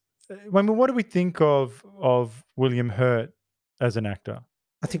is, what do we think of William Hurt as an actor?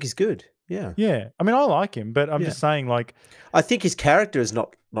 I think he's good. Yeah. Yeah, I mean, I like him, but I'm just saying, like, I think his character is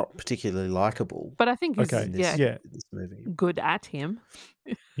not particularly likable. But I think he's okay, in this movie. good at him.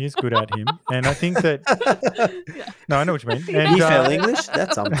 He is good at him, and I think that. No, I know what you mean. And, He fell English.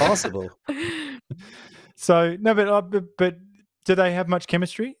 That's impossible. So no, but do they have much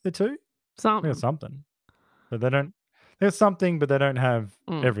chemistry? The two? Something. They got something, but they don't. There's something, but they don't have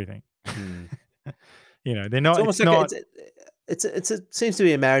everything. Mm. They're not. It's almost it seems to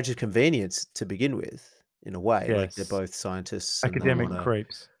be a marriage of convenience to begin with, in a way. Like Yes. they're both scientists. and they academic wanna-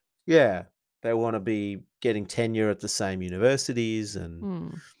 creeps. Yeah, they want to be getting tenure at the same universities, and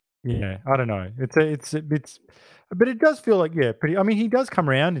Mm. Yeah, I don't know. But it does feel like, yeah, pretty. I mean, he does come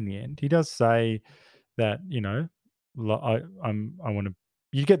around in the end. He does say that, I want to.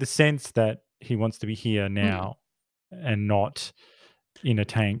 You get the sense that he wants to be here now and not in a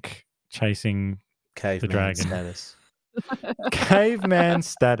tank chasing the Caveman dragon. status. Caveman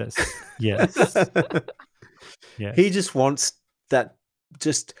status. Yes. Yes. He just wants that.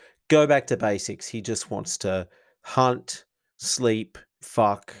 Just go back to basics. He just wants to hunt, sleep,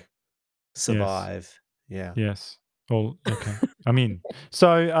 fuck, survive. Yeah. Yes. Well, okay. I mean,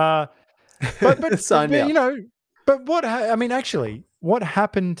 so, but Sign me up. but I mean, actually, what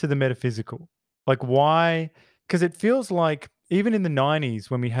happened to the metaphysical? Like, why? Because it feels like even in the 90s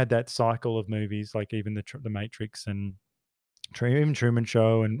when we had that cycle of movies, like even the Matrix and even Truman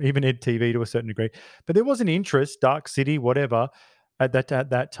Show and even Ed TV to a certain degree, but there was an interest, Dark City, whatever, at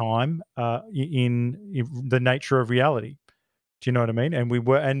that time, in the nature of reality. Do you know what I mean?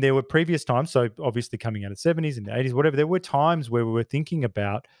 And there were previous times, so obviously coming out of the 70s and the 80s, whatever, there were times where we were thinking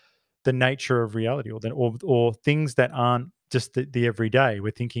about the nature of reality or things that aren't just the everyday.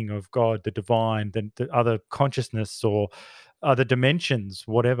 We're thinking of God, the divine, the other consciousness or other dimensions,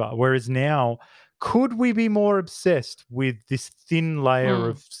 whatever. Whereas now, could we be more obsessed with this thin layer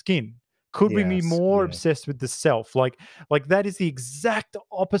of skin? Could we be Yes, more yeah. obsessed with the self? Like that is the exact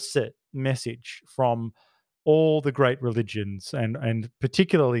opposite message from all the great religions and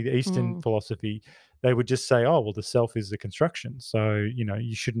particularly the Eastern philosophy. They would just say, oh, well, the self is the construction. So,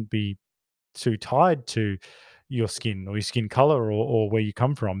 you shouldn't be too tied to your skin or your skin color or where you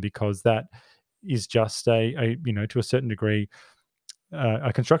come from, because that is just a to a certain degree,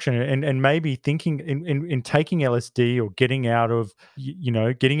 a construction. And maybe thinking in taking LSD or getting out of,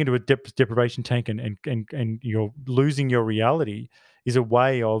 getting into a deprivation tank and you're losing your reality is a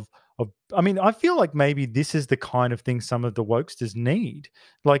way of I mean, I feel like maybe this is the kind of thing some of the wokesters need.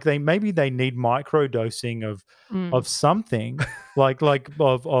 Like they need micro dosing of something like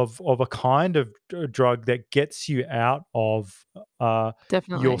of a kind of drug that gets you out of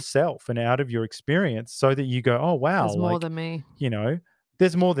Definitely. yourself and out of your experience, so that you go, oh wow, There's more than me.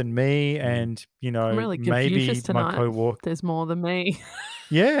 There's more than me, and I'm really maybe Confucius my tonight. co-worker. There's more than me.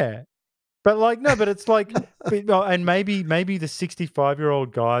 Yeah. But no, but it's like, and maybe the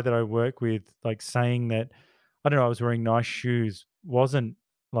 65-year-old guy that I work with, like saying that, I don't know, I was wearing nice shoes, wasn't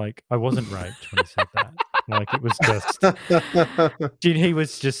like, I wasn't raped when he said that. Like it was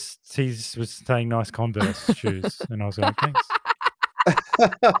just, he was saying nice Converse shoes, and I was like, thanks.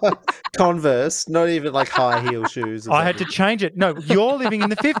 Converse, not even like high heel shoes. I had to change it. No, you're living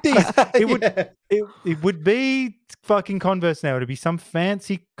in the 50s. It would be fucking Converse now. It'd be some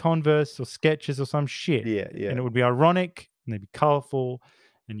fancy Converse or Skechers or some shit. Yeah. And it would be ironic and they'd be colourful.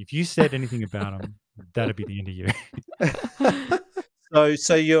 And if you said anything about them, that'd be the end of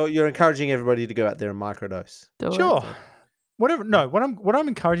So you. you're encouraging everybody to go out there and microdose. Sure. Whatever. No, what I'm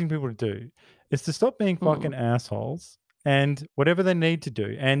encouraging people to do is to stop being fucking assholes and whatever they need to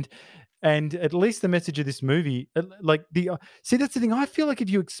do. And at least the message of this movie, see, that's the thing. I feel like if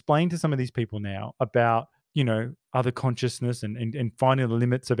you explain to some of these people now about, other consciousness and finding the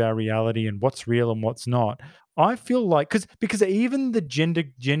limits of our reality and what's real and what's not, I feel like, because even the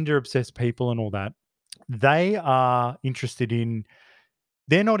gender obsessed people and all that, they are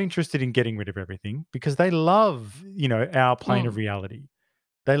they're not interested in getting rid of everything, because they love, our plane of reality.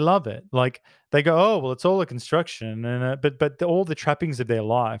 They love it. Like they go, oh, well, it's all a construction, and but all the trappings of their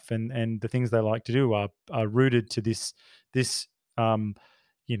life and the things they like to do are rooted to this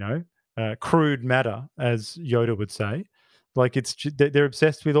crude matter, as Yoda would say. Like they're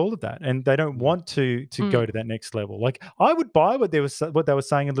obsessed with all of that, and they don't want to go to that next level. Like I would buy what they were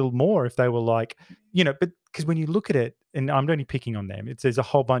saying a little more if they were like, but because when you look at it, and I'm only picking on them, there's a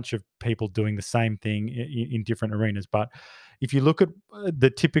whole bunch of people doing the same thing in different arenas, but if you look at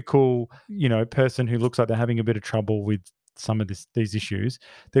the typical, person who looks like they're having a bit of trouble with some of these issues,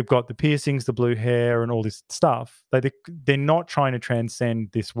 they've got the piercings, the blue hair, and all this stuff. They're not trying to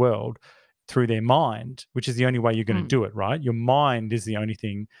transcend this world through their mind, which is the only way you're going to do it, right? Your mind is the only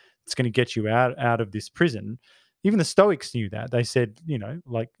thing that's going to get you out of this prison. Even the Stoics knew that. They said,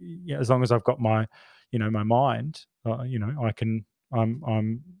 as long as I've got my, my mind, I can.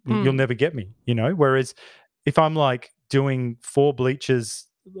 You'll never get me. Whereas if I'm like doing 4 bleaches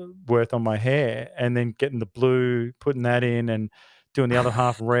worth on my hair and then getting the blue, putting that in, and doing the other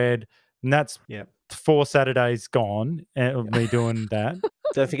half red, and that's 4 Saturdays gone of me doing that.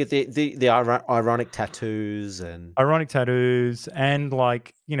 Don't forget the ironic tattoos and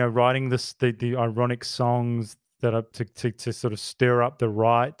like, writing the ironic songs that are to sort of stir up the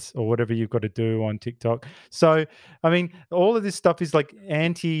right or whatever you've got to do on TikTok. So, I mean, all of this stuff is like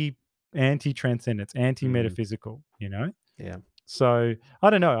anti-transcendence, anti-metaphysical, you know? Yeah. So I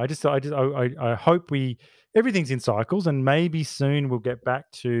don't know. I hope everything's in cycles, and maybe soon we'll get back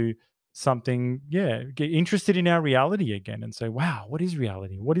to something. Yeah, get interested in our reality again, and say, "Wow, what is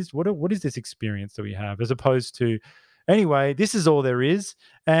reality? What is this experience that we have?" As opposed to, anyway, this is all there is,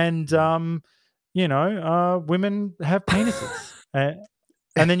 and women have penises, and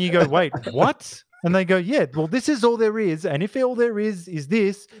then you go, "Wait, what?" And they go, "Yeah, well, this is all there is, and if all there is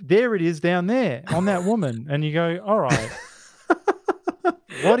this, there it is down there on that woman," and you go, "All right."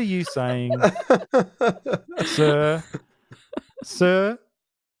 What are you saying, sir? Sir,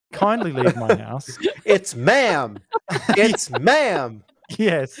 kindly leave my house. It's ma'am. It's ma'am.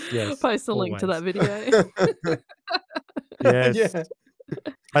 Yes. Post a link to that video. Yes. Yeah.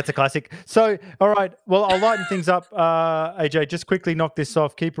 That's a classic. So, all right. Well, I'll lighten things up. AJ, just quickly knock this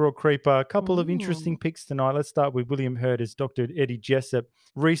off. Keeper or creeper? A couple of interesting picks tonight. Let's start with William Hurt as Dr. Eddie Jessup,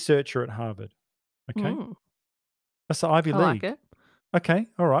 researcher at Harvard. Okay. That's the Ivy League. I like it. Okay,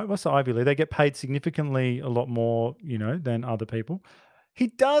 all right. What's the Ivy League? They get paid significantly a lot more, than other people. He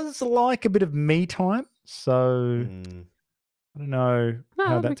does like a bit of me time, so I don't know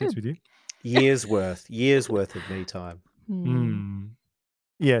how that sits with you. Years worth of me time.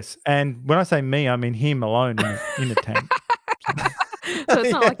 Yes, and when I say me, I mean him alone in a tank. So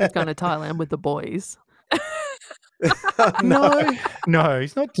it's not like he's going to Thailand with the boys. No,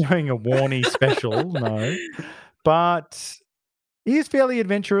 he's not doing a Warnie special, no. But he is fairly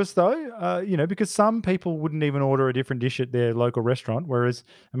adventurous, though, because some people wouldn't even order a different dish at their local restaurant, whereas,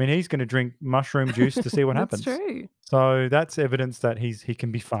 I mean, he's going to drink mushroom juice to see what happens. That's true. So that's evidence that he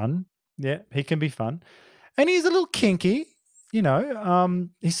can be fun. Yeah, he can be fun. And he's a little kinky, He's like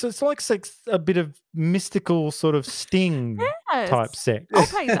a bit of mystical sort of Sting type sex. I'll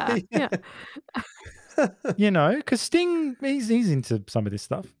pay that, yeah. Because Sting, he's into some of this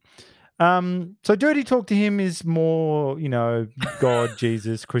stuff. So dirty talk to him is more, God,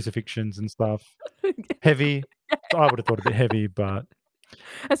 Jesus, crucifixions and stuff. Heavy. I would have thought a bit heavy, but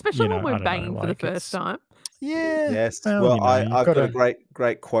especially when we're banging for the first time. Yeah. Yes. Well, I've got a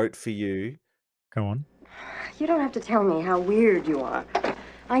great quote for you. Go on. You don't have to tell me how weird you are.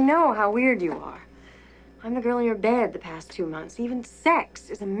 I know how weird you are. I'm the girl in your bed the past 2 months. Even sex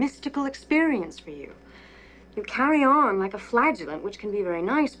is a mystical experience for you. You carry on like a flagellant, which can be very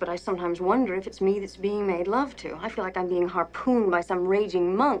nice, but I sometimes wonder if it's me that's being made love to. I feel like I'm being harpooned by some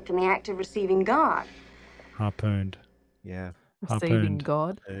raging monk in the act of receiving God. Harpooned. Yeah. Receiving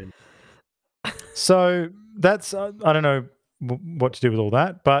God. So that's, I don't know what to do with all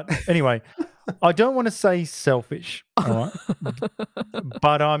that, but anyway, I don't want to say selfish, all right?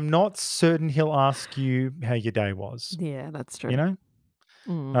 But I'm not certain he'll ask you how your day was. Yeah, that's true.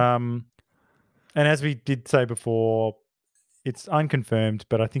 And as we did say before, it's unconfirmed,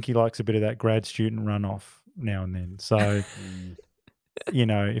 but I think he likes a bit of that grad student runoff now and then. So,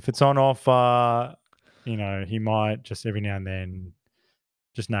 if it's on offer, he might just every now and then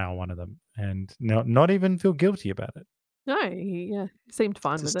just nail one of them and not even feel guilty about it. No, he seemed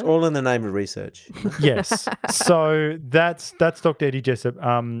fine Just with it. all in the name of research. Yes. So that's Dr. Eddie Jessup.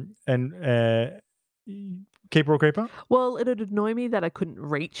 And keeper or creeper? Well, it'd annoy me that I couldn't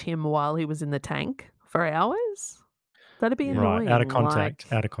reach him while he was in the tank for hours. That'd be annoying. Right, out of contact.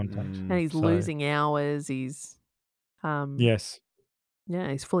 And he's losing hours. He's yes.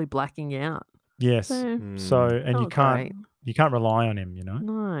 Yeah, he's fully blacking out. Yes. So and you can't rely on him,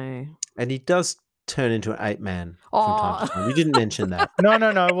 No. And he does turn into an ape man from time to time. We didn't mention that. No.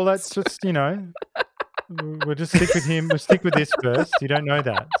 Well, that's just, we'll just stick with him. We'll stick with this first. You don't know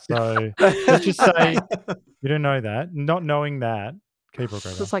that. So let's just say you don't know that. Not knowing that, keep it.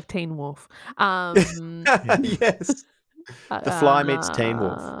 It's like Teen Wolf. Yes. The Fly meets Teen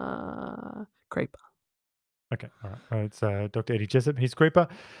Wolf. Creeper. Okay, all right. It's Dr. Eddie Jessup. He's creeper.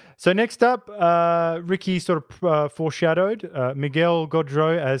 So next up, Ricky sort of foreshadowed Miguel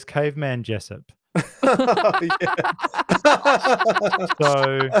Godreau as Caveman Jessup. So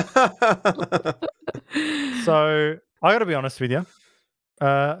I got to be honest with you.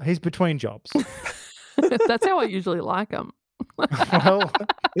 He's between jobs. That's how I usually like him. Well,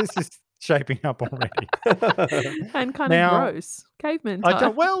 this is shaping up already. And kind of gross. Caveman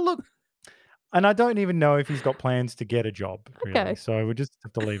type. Look, and I don't even know if he's got plans to get a job. Really, okay. So we'll just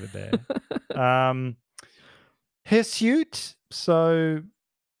have to leave it there. Hirsute. So,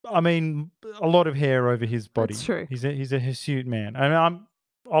 I mean, a lot of hair over his body. That's true. He's a hirsute man. And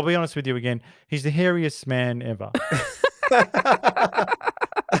I'll be honest with you again. He's the hairiest man ever.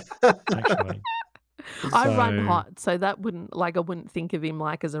 Actually. I run So- hot, so that wouldn't I wouldn't think of him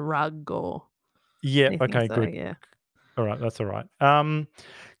like as a rug or Yeah. anything, Okay. so, Good. yeah. All right. That's all right.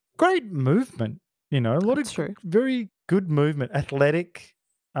 Great movement. A lot That's of true. very good movement. Athletic.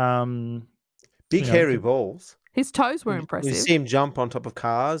 Big hairy balls. His toes were You impressive. see him jump on top of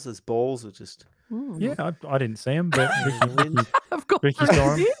cars. His balls are just. Yeah, I didn't see him, but Ricky, Of course, Ricky Ricky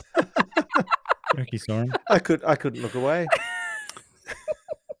saw him. did. Ricky saw him. I couldn't look away.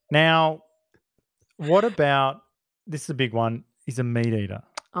 Now, what about this? Is a big one. He's a meat eater.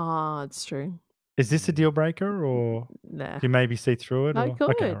 Oh, it's true. Is this a deal breaker, or Nah. do you maybe see through it? I Or? could,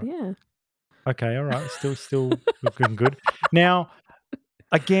 Okay, all right. yeah. Okay, all right. Still looking good. Now,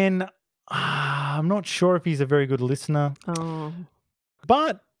 again, I'm not sure if he's a very good listener, Oh.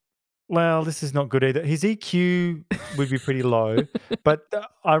 but well, this is not good either. His EQ would be pretty low, but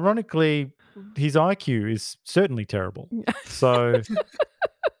ironically, his IQ is certainly terrible. So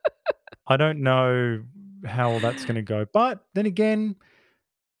I don't know how that's going to go. But then again,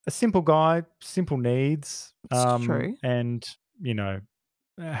 a simple guy, simple needs. It's true. And,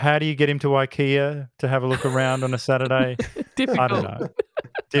 how do you get him to IKEA to have a look around on a Saturday? Difficult. I don't know.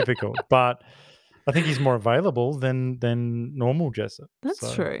 Difficult. But I think he's more available than normal Jessup. That's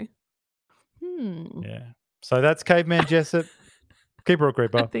So, true. Yeah. So that's Caveman Jessup. Keeper or I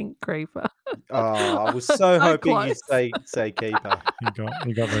creeper? think creeper. Oh, I was so hoping you'd close. say keeper.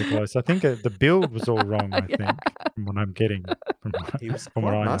 You got very close. I think the build was all wrong, I Yeah. think, from what I'm getting. He was From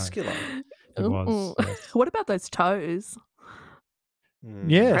what quite I know. muscular. He was. Mm-mm. Yes. What about those toes?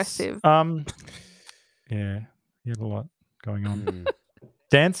 Yes. Impressive. Yeah, he had a lot going on. Mm.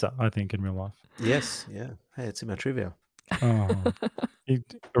 Dancer, I think, in real life. Yes, yeah. Hey, it's in my trivia. Oh.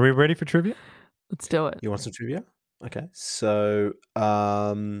 Are we ready for trivia? Let's do it. You want some trivia? Okay. So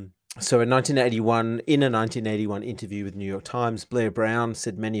in 1981, in a 1981 interview with New York Times, Blair Brown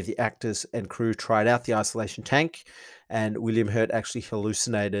said many of the actors and crew tried out the isolation tank, and William Hurt actually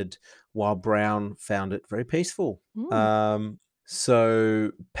hallucinated while Brown found it very peaceful.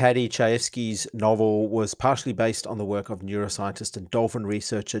 So Paddy Chayefsky's novel was partially based on the work of neuroscientist and dolphin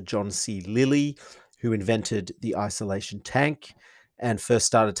researcher John C. Lilly, who invented the isolation tank and first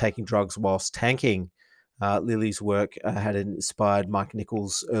started taking drugs whilst tanking. Lilly's work had inspired Mike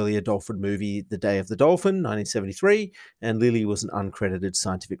Nichols' earlier dolphin movie, The Day of the Dolphin, 1973, and Lilly was an uncredited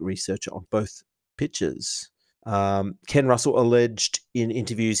scientific researcher on both pictures. Ken Russell alleged in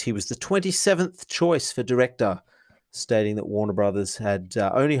interviews he was the 27th choice for director, stating that Warner Brothers had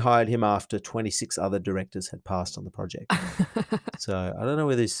only hired him after 26 other directors had passed on the project. So I don't know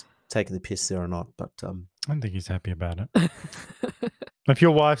whether he's taking the piss there or not, but I don't think he's happy about it. If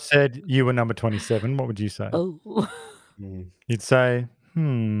your wife said you were number 27, what would you say? Oh. You'd say, all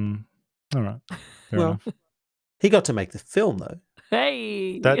right. Fair well, enough. he got to make the film though.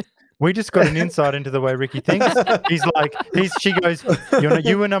 Hey. We just got an insight into the way Ricky thinks. She goes,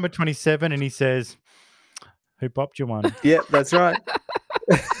 you were number 27, and he says, who popped you one? Yeah, that's right.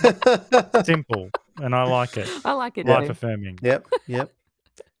 Simple, and I like it. I like it. Life too. affirming. Yep.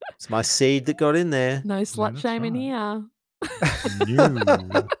 It's my seed that got in there. No slut that's shaming right. here. You.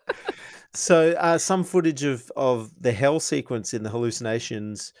 So some footage of the hell sequence in the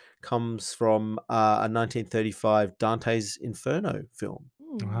hallucinations comes from a 1935 Dante's Inferno film.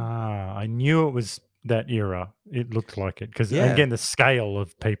 I knew it was that era. It looked like it because Yeah. again the scale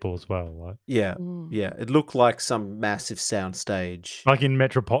of people as well, Yeah, yeah. It looked like some massive sound stage. like in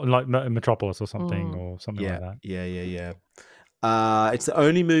Metropolis or something or something Yeah, like that. yeah. It's the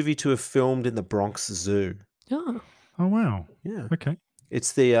only movie to have filmed in the Bronx Zoo. Oh. Oh wow. Yeah. Okay.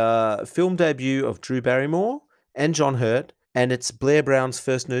 It's the film debut of Drew Barrymore and John Hurt, and it's Blair Brown's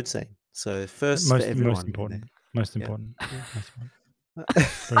first nude scene. So first for everyone. Most important. Most Yeah. important.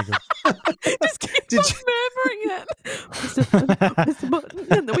 Very good. Just keep on murmuring it. Where's the button?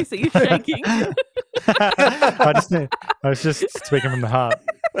 And then we see you shaking. I was just speaking from the heart.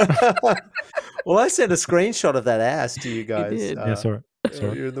 Well, I sent a screenshot of that ass to you guys. did. Yeah, saw it.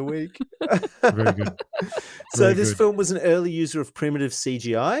 Earlier in the week. Very good. So Very this good. film was an early user of primitive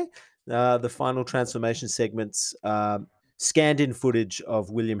CGI. The final transformation segments scanned in footage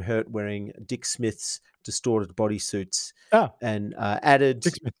of William Hurt wearing Dick Smith's distorted bodysuits and added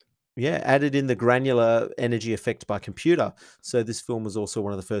Dick Smith. added in the granular energy effect by computer. So this film was also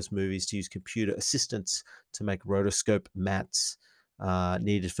one of the first movies to use computer assistance to make rotoscope mats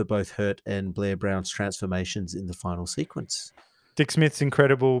needed for both Hurt and Blair Brown's transformations in the final sequence. Dick Smith's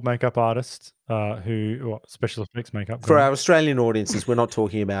incredible makeup artist, special effects makeup. For guy. our Australian audiences, we're not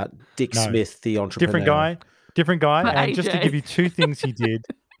talking about Dick No. Smith, the entrepreneur. Different guy. For And just to AJ. give you two things he did.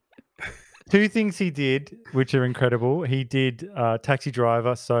 Two things he did, which are incredible. He did Taxi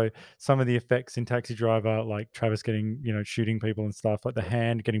Driver. So some of the effects in Taxi Driver, like Travis getting, shooting people and stuff, like the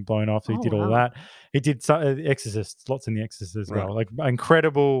hand getting blown off. So he did all that. He did Exorcist, lots in the Exorcist as well. Like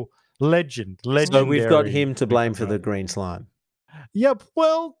incredible legendary. So we've got him to blame for the green slime. Yep.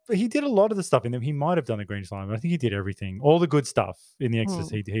 Well, he did a lot of the stuff in them. He might have done the green slime, but I think he did everything. All the good stuff in the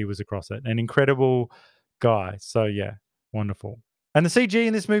Exorcist, he was across it. An incredible guy. So yeah, wonderful. And the CG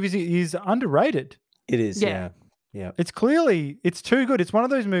in this movie is underrated. It is, yeah. It's too good. It's one of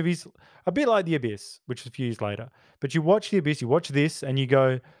those movies, a bit like The Abyss, which is a few years later. But you watch The Abyss, you watch this, and you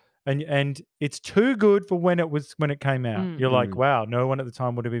go, and it's too good for when it came out. You're like, wow, no one at the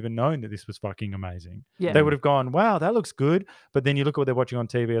time would have even known that this was fucking amazing. Yeah. They would have gone, wow, that looks good. But then you look at what they're watching on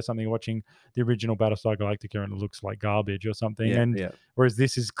TV or something, watching the original Battlestar Galactica, and it looks like garbage or something. Whereas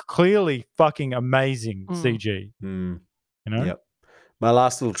this is clearly fucking amazing CG. Yep. My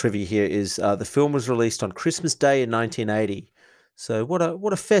last little trivia here is the film was released on Christmas Day in 1980. So what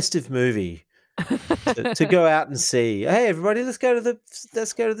a festive movie to go out and see. Hey everybody, let's go to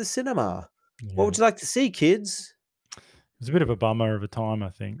the cinema. Yeah. What would you like to see, kids? It was a bit of a bummer of a time, I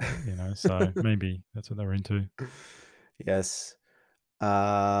think. So maybe that's what they were into. Yes.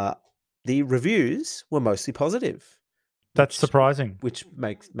 The reviews were mostly positive. That's surprising. Which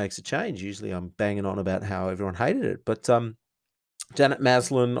makes a change. Usually I'm banging on about how everyone hated it, but Janet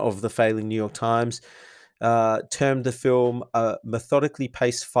Maslin of the failing New York Times termed the film a methodically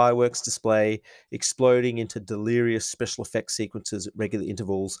paced fireworks display, exploding into delirious special effects sequences at regular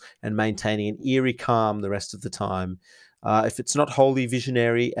intervals and maintaining an eerie calm the rest of the time. If it's not wholly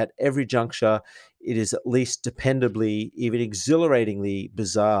visionary at every juncture, it is at least dependably, even exhilaratingly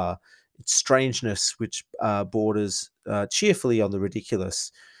bizarre. Its strangeness, which borders cheerfully on the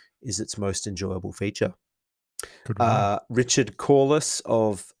ridiculous, is its most enjoyable feature. Richard Corliss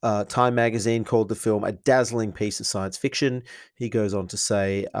of Time magazine called the film a dazzling piece of science fiction. He goes on to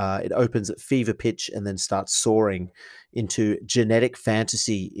say it opens at fever pitch and then starts soaring into genetic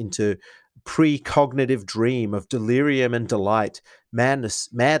fantasy, into precognitive dream of delirium and delight. Madness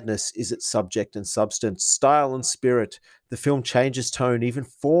is its subject and substance, style and spirit. The film changes tone, even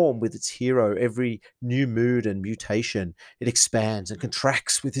form with its hero, every new mood and mutation. It expands and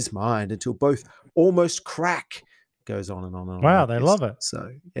contracts with his mind until both almost crack. Goes on and on and on. Wow, they love it.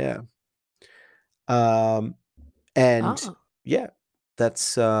 So yeah. Yeah,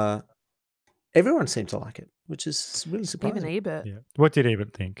 that's everyone seemed to like it, which is really surprising. Even Ebert. Yeah. What did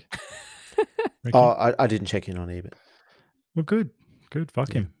Ebert think? I didn't check in on Ebert. Well, good.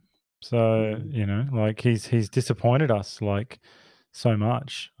 Fuck him. So like he's disappointed us like so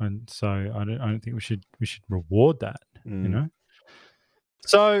much, and so I don't think we should reward that.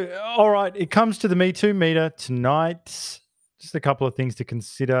 So all right, it comes to the Me Too meter tonight. Just a couple of things to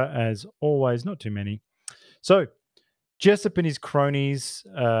consider, as always, not too many. So Jessup and his cronies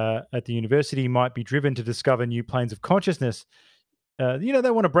at the university might be driven to discover new planes of consciousness.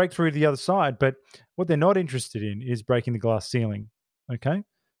 They want to break through to the other side, but what they're not interested in is breaking the glass ceiling. Okay?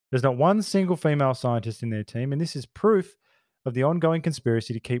 There's not one single female scientist in their team, and this is proof of the ongoing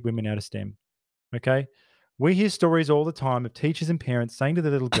conspiracy to keep women out of STEM. Okay? We hear stories all the time of teachers and parents saying to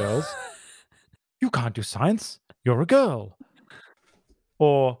their little girls, "You can't do science. You're a girl."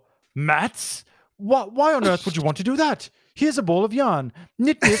 Or, "Maths? Why on earth would you want to do that? Here's a ball of yarn.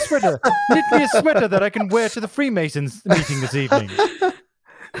 Knit me a sweater. Knit me a sweater that I can wear to the Freemasons meeting this evening."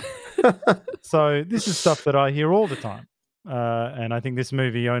 So this is stuff that I hear all the time. And I think this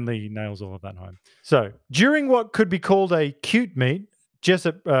movie only nails all of that home. So during what could be called a cute meet,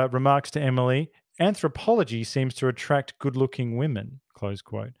 Jessup remarks to Emily, "Anthropology seems to attract good-looking women," close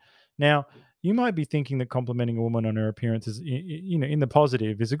quote. Now, you might be thinking that complimenting a woman on her appearance is, in the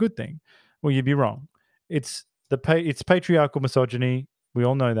positive is a good thing. Well, you'd be wrong. It's patriarchal misogyny. We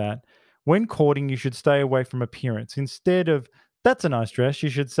all know that. When courting, you should stay away from appearance. Instead of, "That's a nice dress," you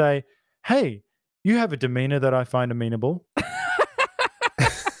should say, "Hey, you have a demeanor that I find amenable."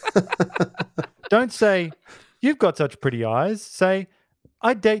 Don't say, "You've got such pretty eyes." Say,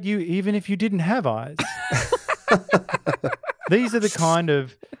 "I'd date you even if you didn't have eyes." These are the kind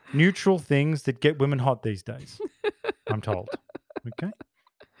of neutral things that get women hot these days, I'm told. Okay?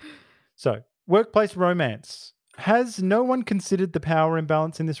 So, workplace romance. Has no one considered the power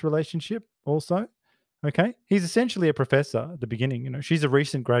imbalance in this relationship also? Okay? He's essentially a professor at the beginning. She's a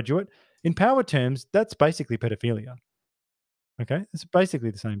recent graduate. In power terms, that's basically pedophilia. Okay? It's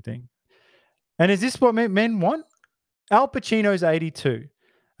basically the same thing. And is this what men want? Al Pacino's 82.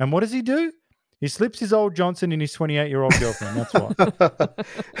 And what does he do? He slips his old Johnson in his 28-year-old girlfriend. That's what.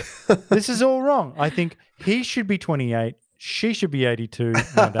 This is all wrong. I think he should be 28. She should be 82.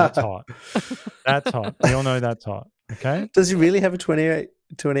 No, that's hot. That's hot. We all know that's hot. Okay. Does he really have a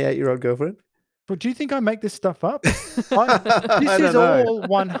 28-year-old girlfriend? But do you think I make this stuff up? This I is don't know. all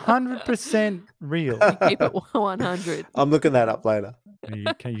 100% real. Keep it 100. I'm looking that up later.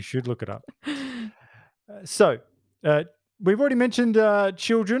 You should look it up. So, we've already mentioned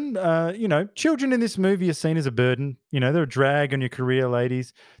children. Children in this movie are seen as a burden. They're a drag on your career,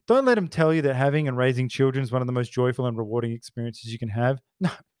 ladies. Don't let them tell you that having and raising children is one of the most joyful and rewarding experiences you can have.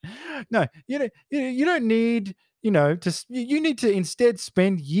 No. You don't need. You need to instead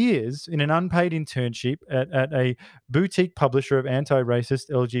spend years in an unpaid internship at a boutique publisher of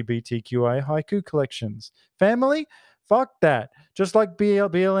anti-racist LGBTQI haiku collections. Family? Fuck that. Just like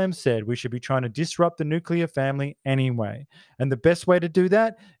BLM said, we should be trying to disrupt the nuclear family anyway. And the best way to do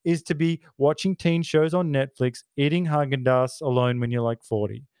that is to be watching teen shows on Netflix, eating Haagen-Dazs alone when you're like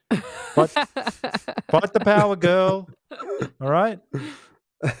 40. Fight the power, girl. All right?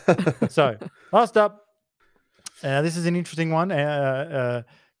 So, last up. This is an interesting one.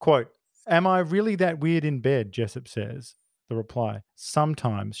 Quote, "Am I really that weird in bed?" Jessup says. The reply,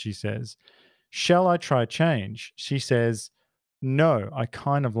 "Sometimes," she says. "Shall I try change?" She says, "No, I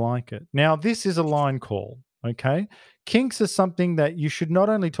kind of like it." Now, this is a line call, okay? Kinks are something that you should not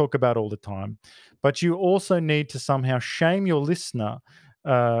only talk about all the time, but you also need to somehow shame your listener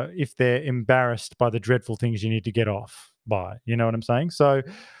if they're embarrassed by the dreadful things you need to get off by. You know what I'm saying? So,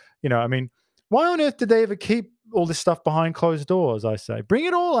 why on earth did they ever keep all this stuff behind closed doors, I say? Bring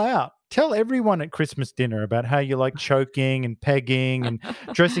it all out. Tell everyone at Christmas dinner about how you like choking and pegging and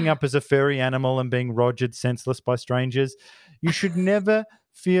dressing up as a furry animal and being rogered senseless by strangers. You should never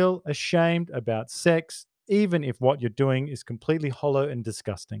feel ashamed about sex, even if what you're doing is completely hollow and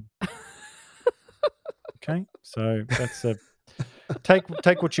disgusting. Okay? So that's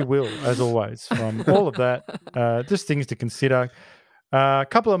take what you will, as always, from all of that. Just things to consider. A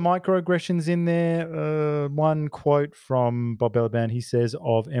couple of microaggressions in there. One quote from Bob Balaban. He says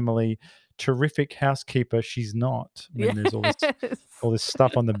of Emily, "Terrific housekeeper she's not." When there's all this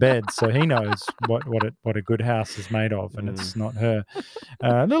stuff on the bed, so he knows what a good house is made of, and it's not her.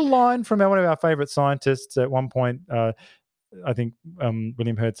 A little line from one of our favorite scientists at one point. I think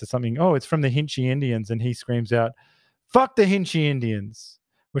William Hurt said something. Oh, it's from the Hinchy Indians, and he screams out, "Fuck the Hinchy Indians,"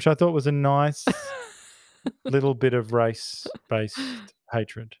 which I thought was a nice. Little bit of race-based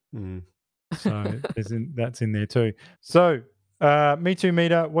hatred. So that's in there too. So, Me Too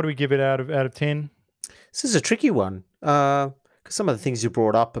Meter, what do we give it out of 10? This is a tricky one because some of the things you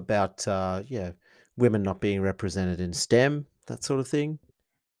brought up about women not being represented in STEM, that sort of thing.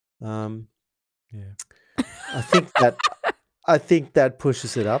 I think that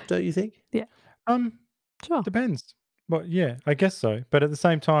pushes it up, don't you think? Yeah. Sure. Depends. Well, yeah, I guess so. But at the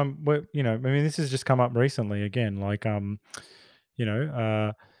same time, this has just come up recently again. Like,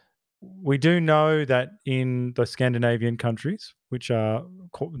 we do know that in the Scandinavian countries, which are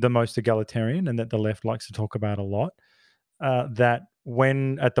the most egalitarian and that the left likes to talk about a lot, that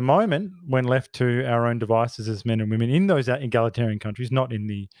when left to our own devices as men and women in those egalitarian countries, not in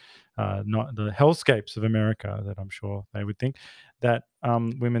the hellscapes of America that I'm sure they would think, that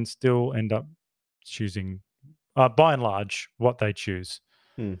women still end up choosing. By and large, what they choose.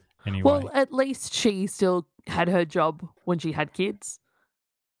 Anyway. Well, at least she still had her job when she had kids.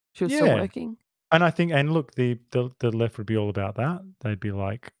 She was still working. And I think, and look, the left would be all about that. They'd be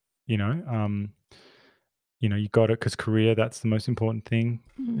like, you got it because career, that's the most important thing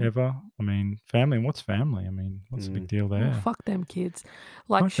ever. I mean, family, what's family? I mean, what's the big deal there? Well, fuck them kids.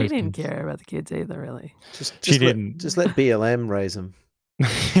 Like, Fuck she those didn't kids. care about the kids either, really. She didn't. Just let BLM raise them.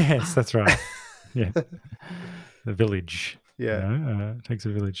 Yes, that's right. Yeah. The village. Yeah. It takes a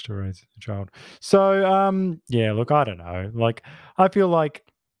village to raise a child. So, look, I don't know. Like, I feel like,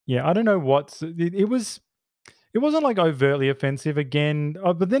 I don't know it wasn't like overtly offensive again.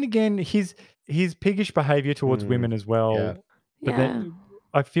 But then again, his piggish behavior towards women as well. Yeah. But then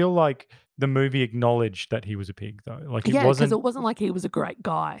I feel like the movie acknowledged that he was a pig, though. Like, because it wasn't like he was a great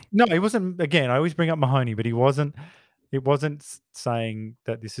guy. No, he wasn't. Again, I always bring up Mahoney, but he wasn't. It wasn't saying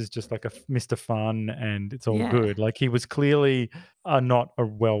that this is just like a Mr. Fun and it's all good. Like, he was clearly not a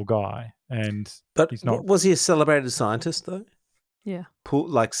well guy, but he's not. Was he a celebrated scientist though? Yeah,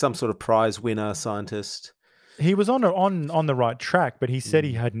 like some sort of prize winner scientist. He was on the right track, but he said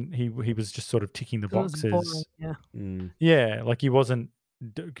he hadn't. He was just sort of ticking the boxes. Yeah, like he wasn't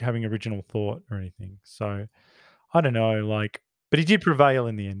having original thought or anything. So I don't know. Like, but he did prevail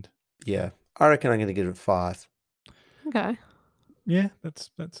in the end. Yeah, I reckon I'm going to give it 5. Okay. Yeah, that's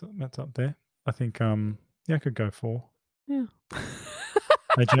up there. I think I could go 4. Yeah.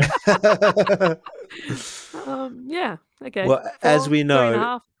 Hey, Jen? Yeah. Okay. Well, as 4, we 3.5.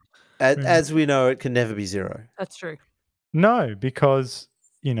 know, as we know, it can never be 0. That's true. No, because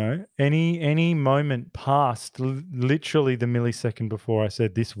any moment past literally the millisecond before I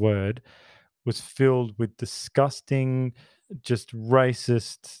said this word was filled with disgusting, just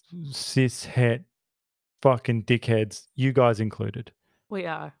racist, cis-het fucking dickheads, you guys included. We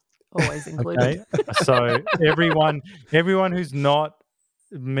are always included. Okay, so everyone who's not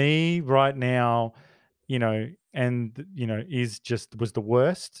me right now, was the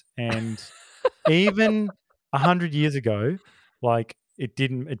worst, and even 100 years ago, like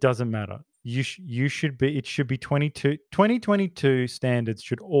it doesn't matter. You should be. It should be 2022 standards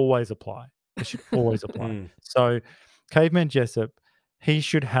should always apply. It should always apply. So, Caveman Jessup, he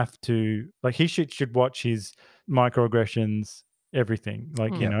should have to he should watch his microaggressions, everything. I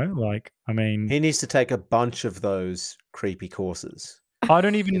mean, He needs to take a bunch of those creepy courses. I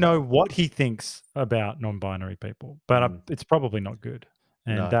don't even know what he thinks about non-binary people, but it's probably not good,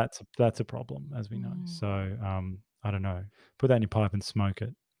 and No. that's a problem, as we know. So I don't know. Put that in your pipe and smoke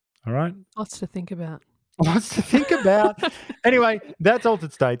it. All right. Lots to think about. Lots to think about. Anyway, that's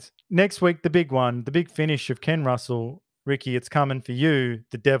Altered States. Next week, the big one, the big finish of Ken Russell. Ricky, it's coming for you,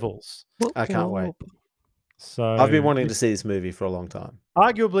 The Devils. I can't wait. So I've been wanting to see this movie for a long time.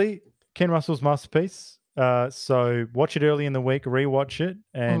 Arguably, Ken Russell's masterpiece. So watch it early in the week, rewatch it,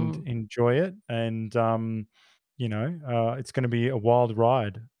 and enjoy it. And it's going to be a wild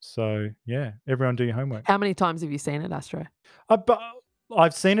ride. So yeah, everyone do your homework. How many times have you seen it, Astro?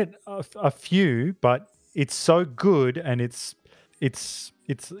 I've seen it a few, but it's so good, and it's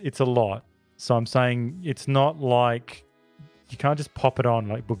a lot. So I'm saying it's not like you can't just pop it on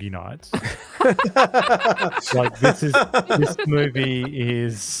like Boogie Nights. Like this movie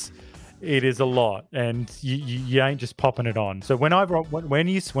is a lot, and you ain't just popping it on. So when I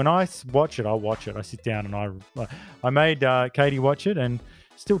watch it, I'll watch it. I sit down and I made Katie watch it, and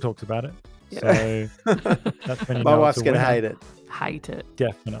still talks about it. Yeah. So that's when you My know wife's it's a gonna winner. hate it. Hate it.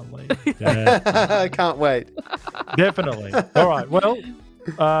 Definitely. I can't wait. Definitely. All right. Well,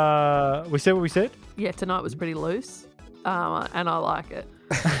 we said what we said. Yeah, tonight was pretty loose, and I like it.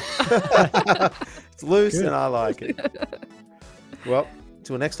 It's loose Good. and I like it. Well,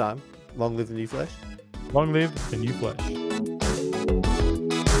 till next time, long live the new flesh. Long live the new flesh.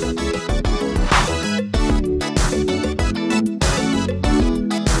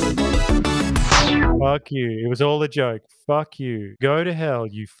 Fuck you. It was all a joke. Fuck you. Go to hell,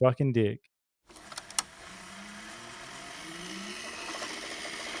 you fucking dick.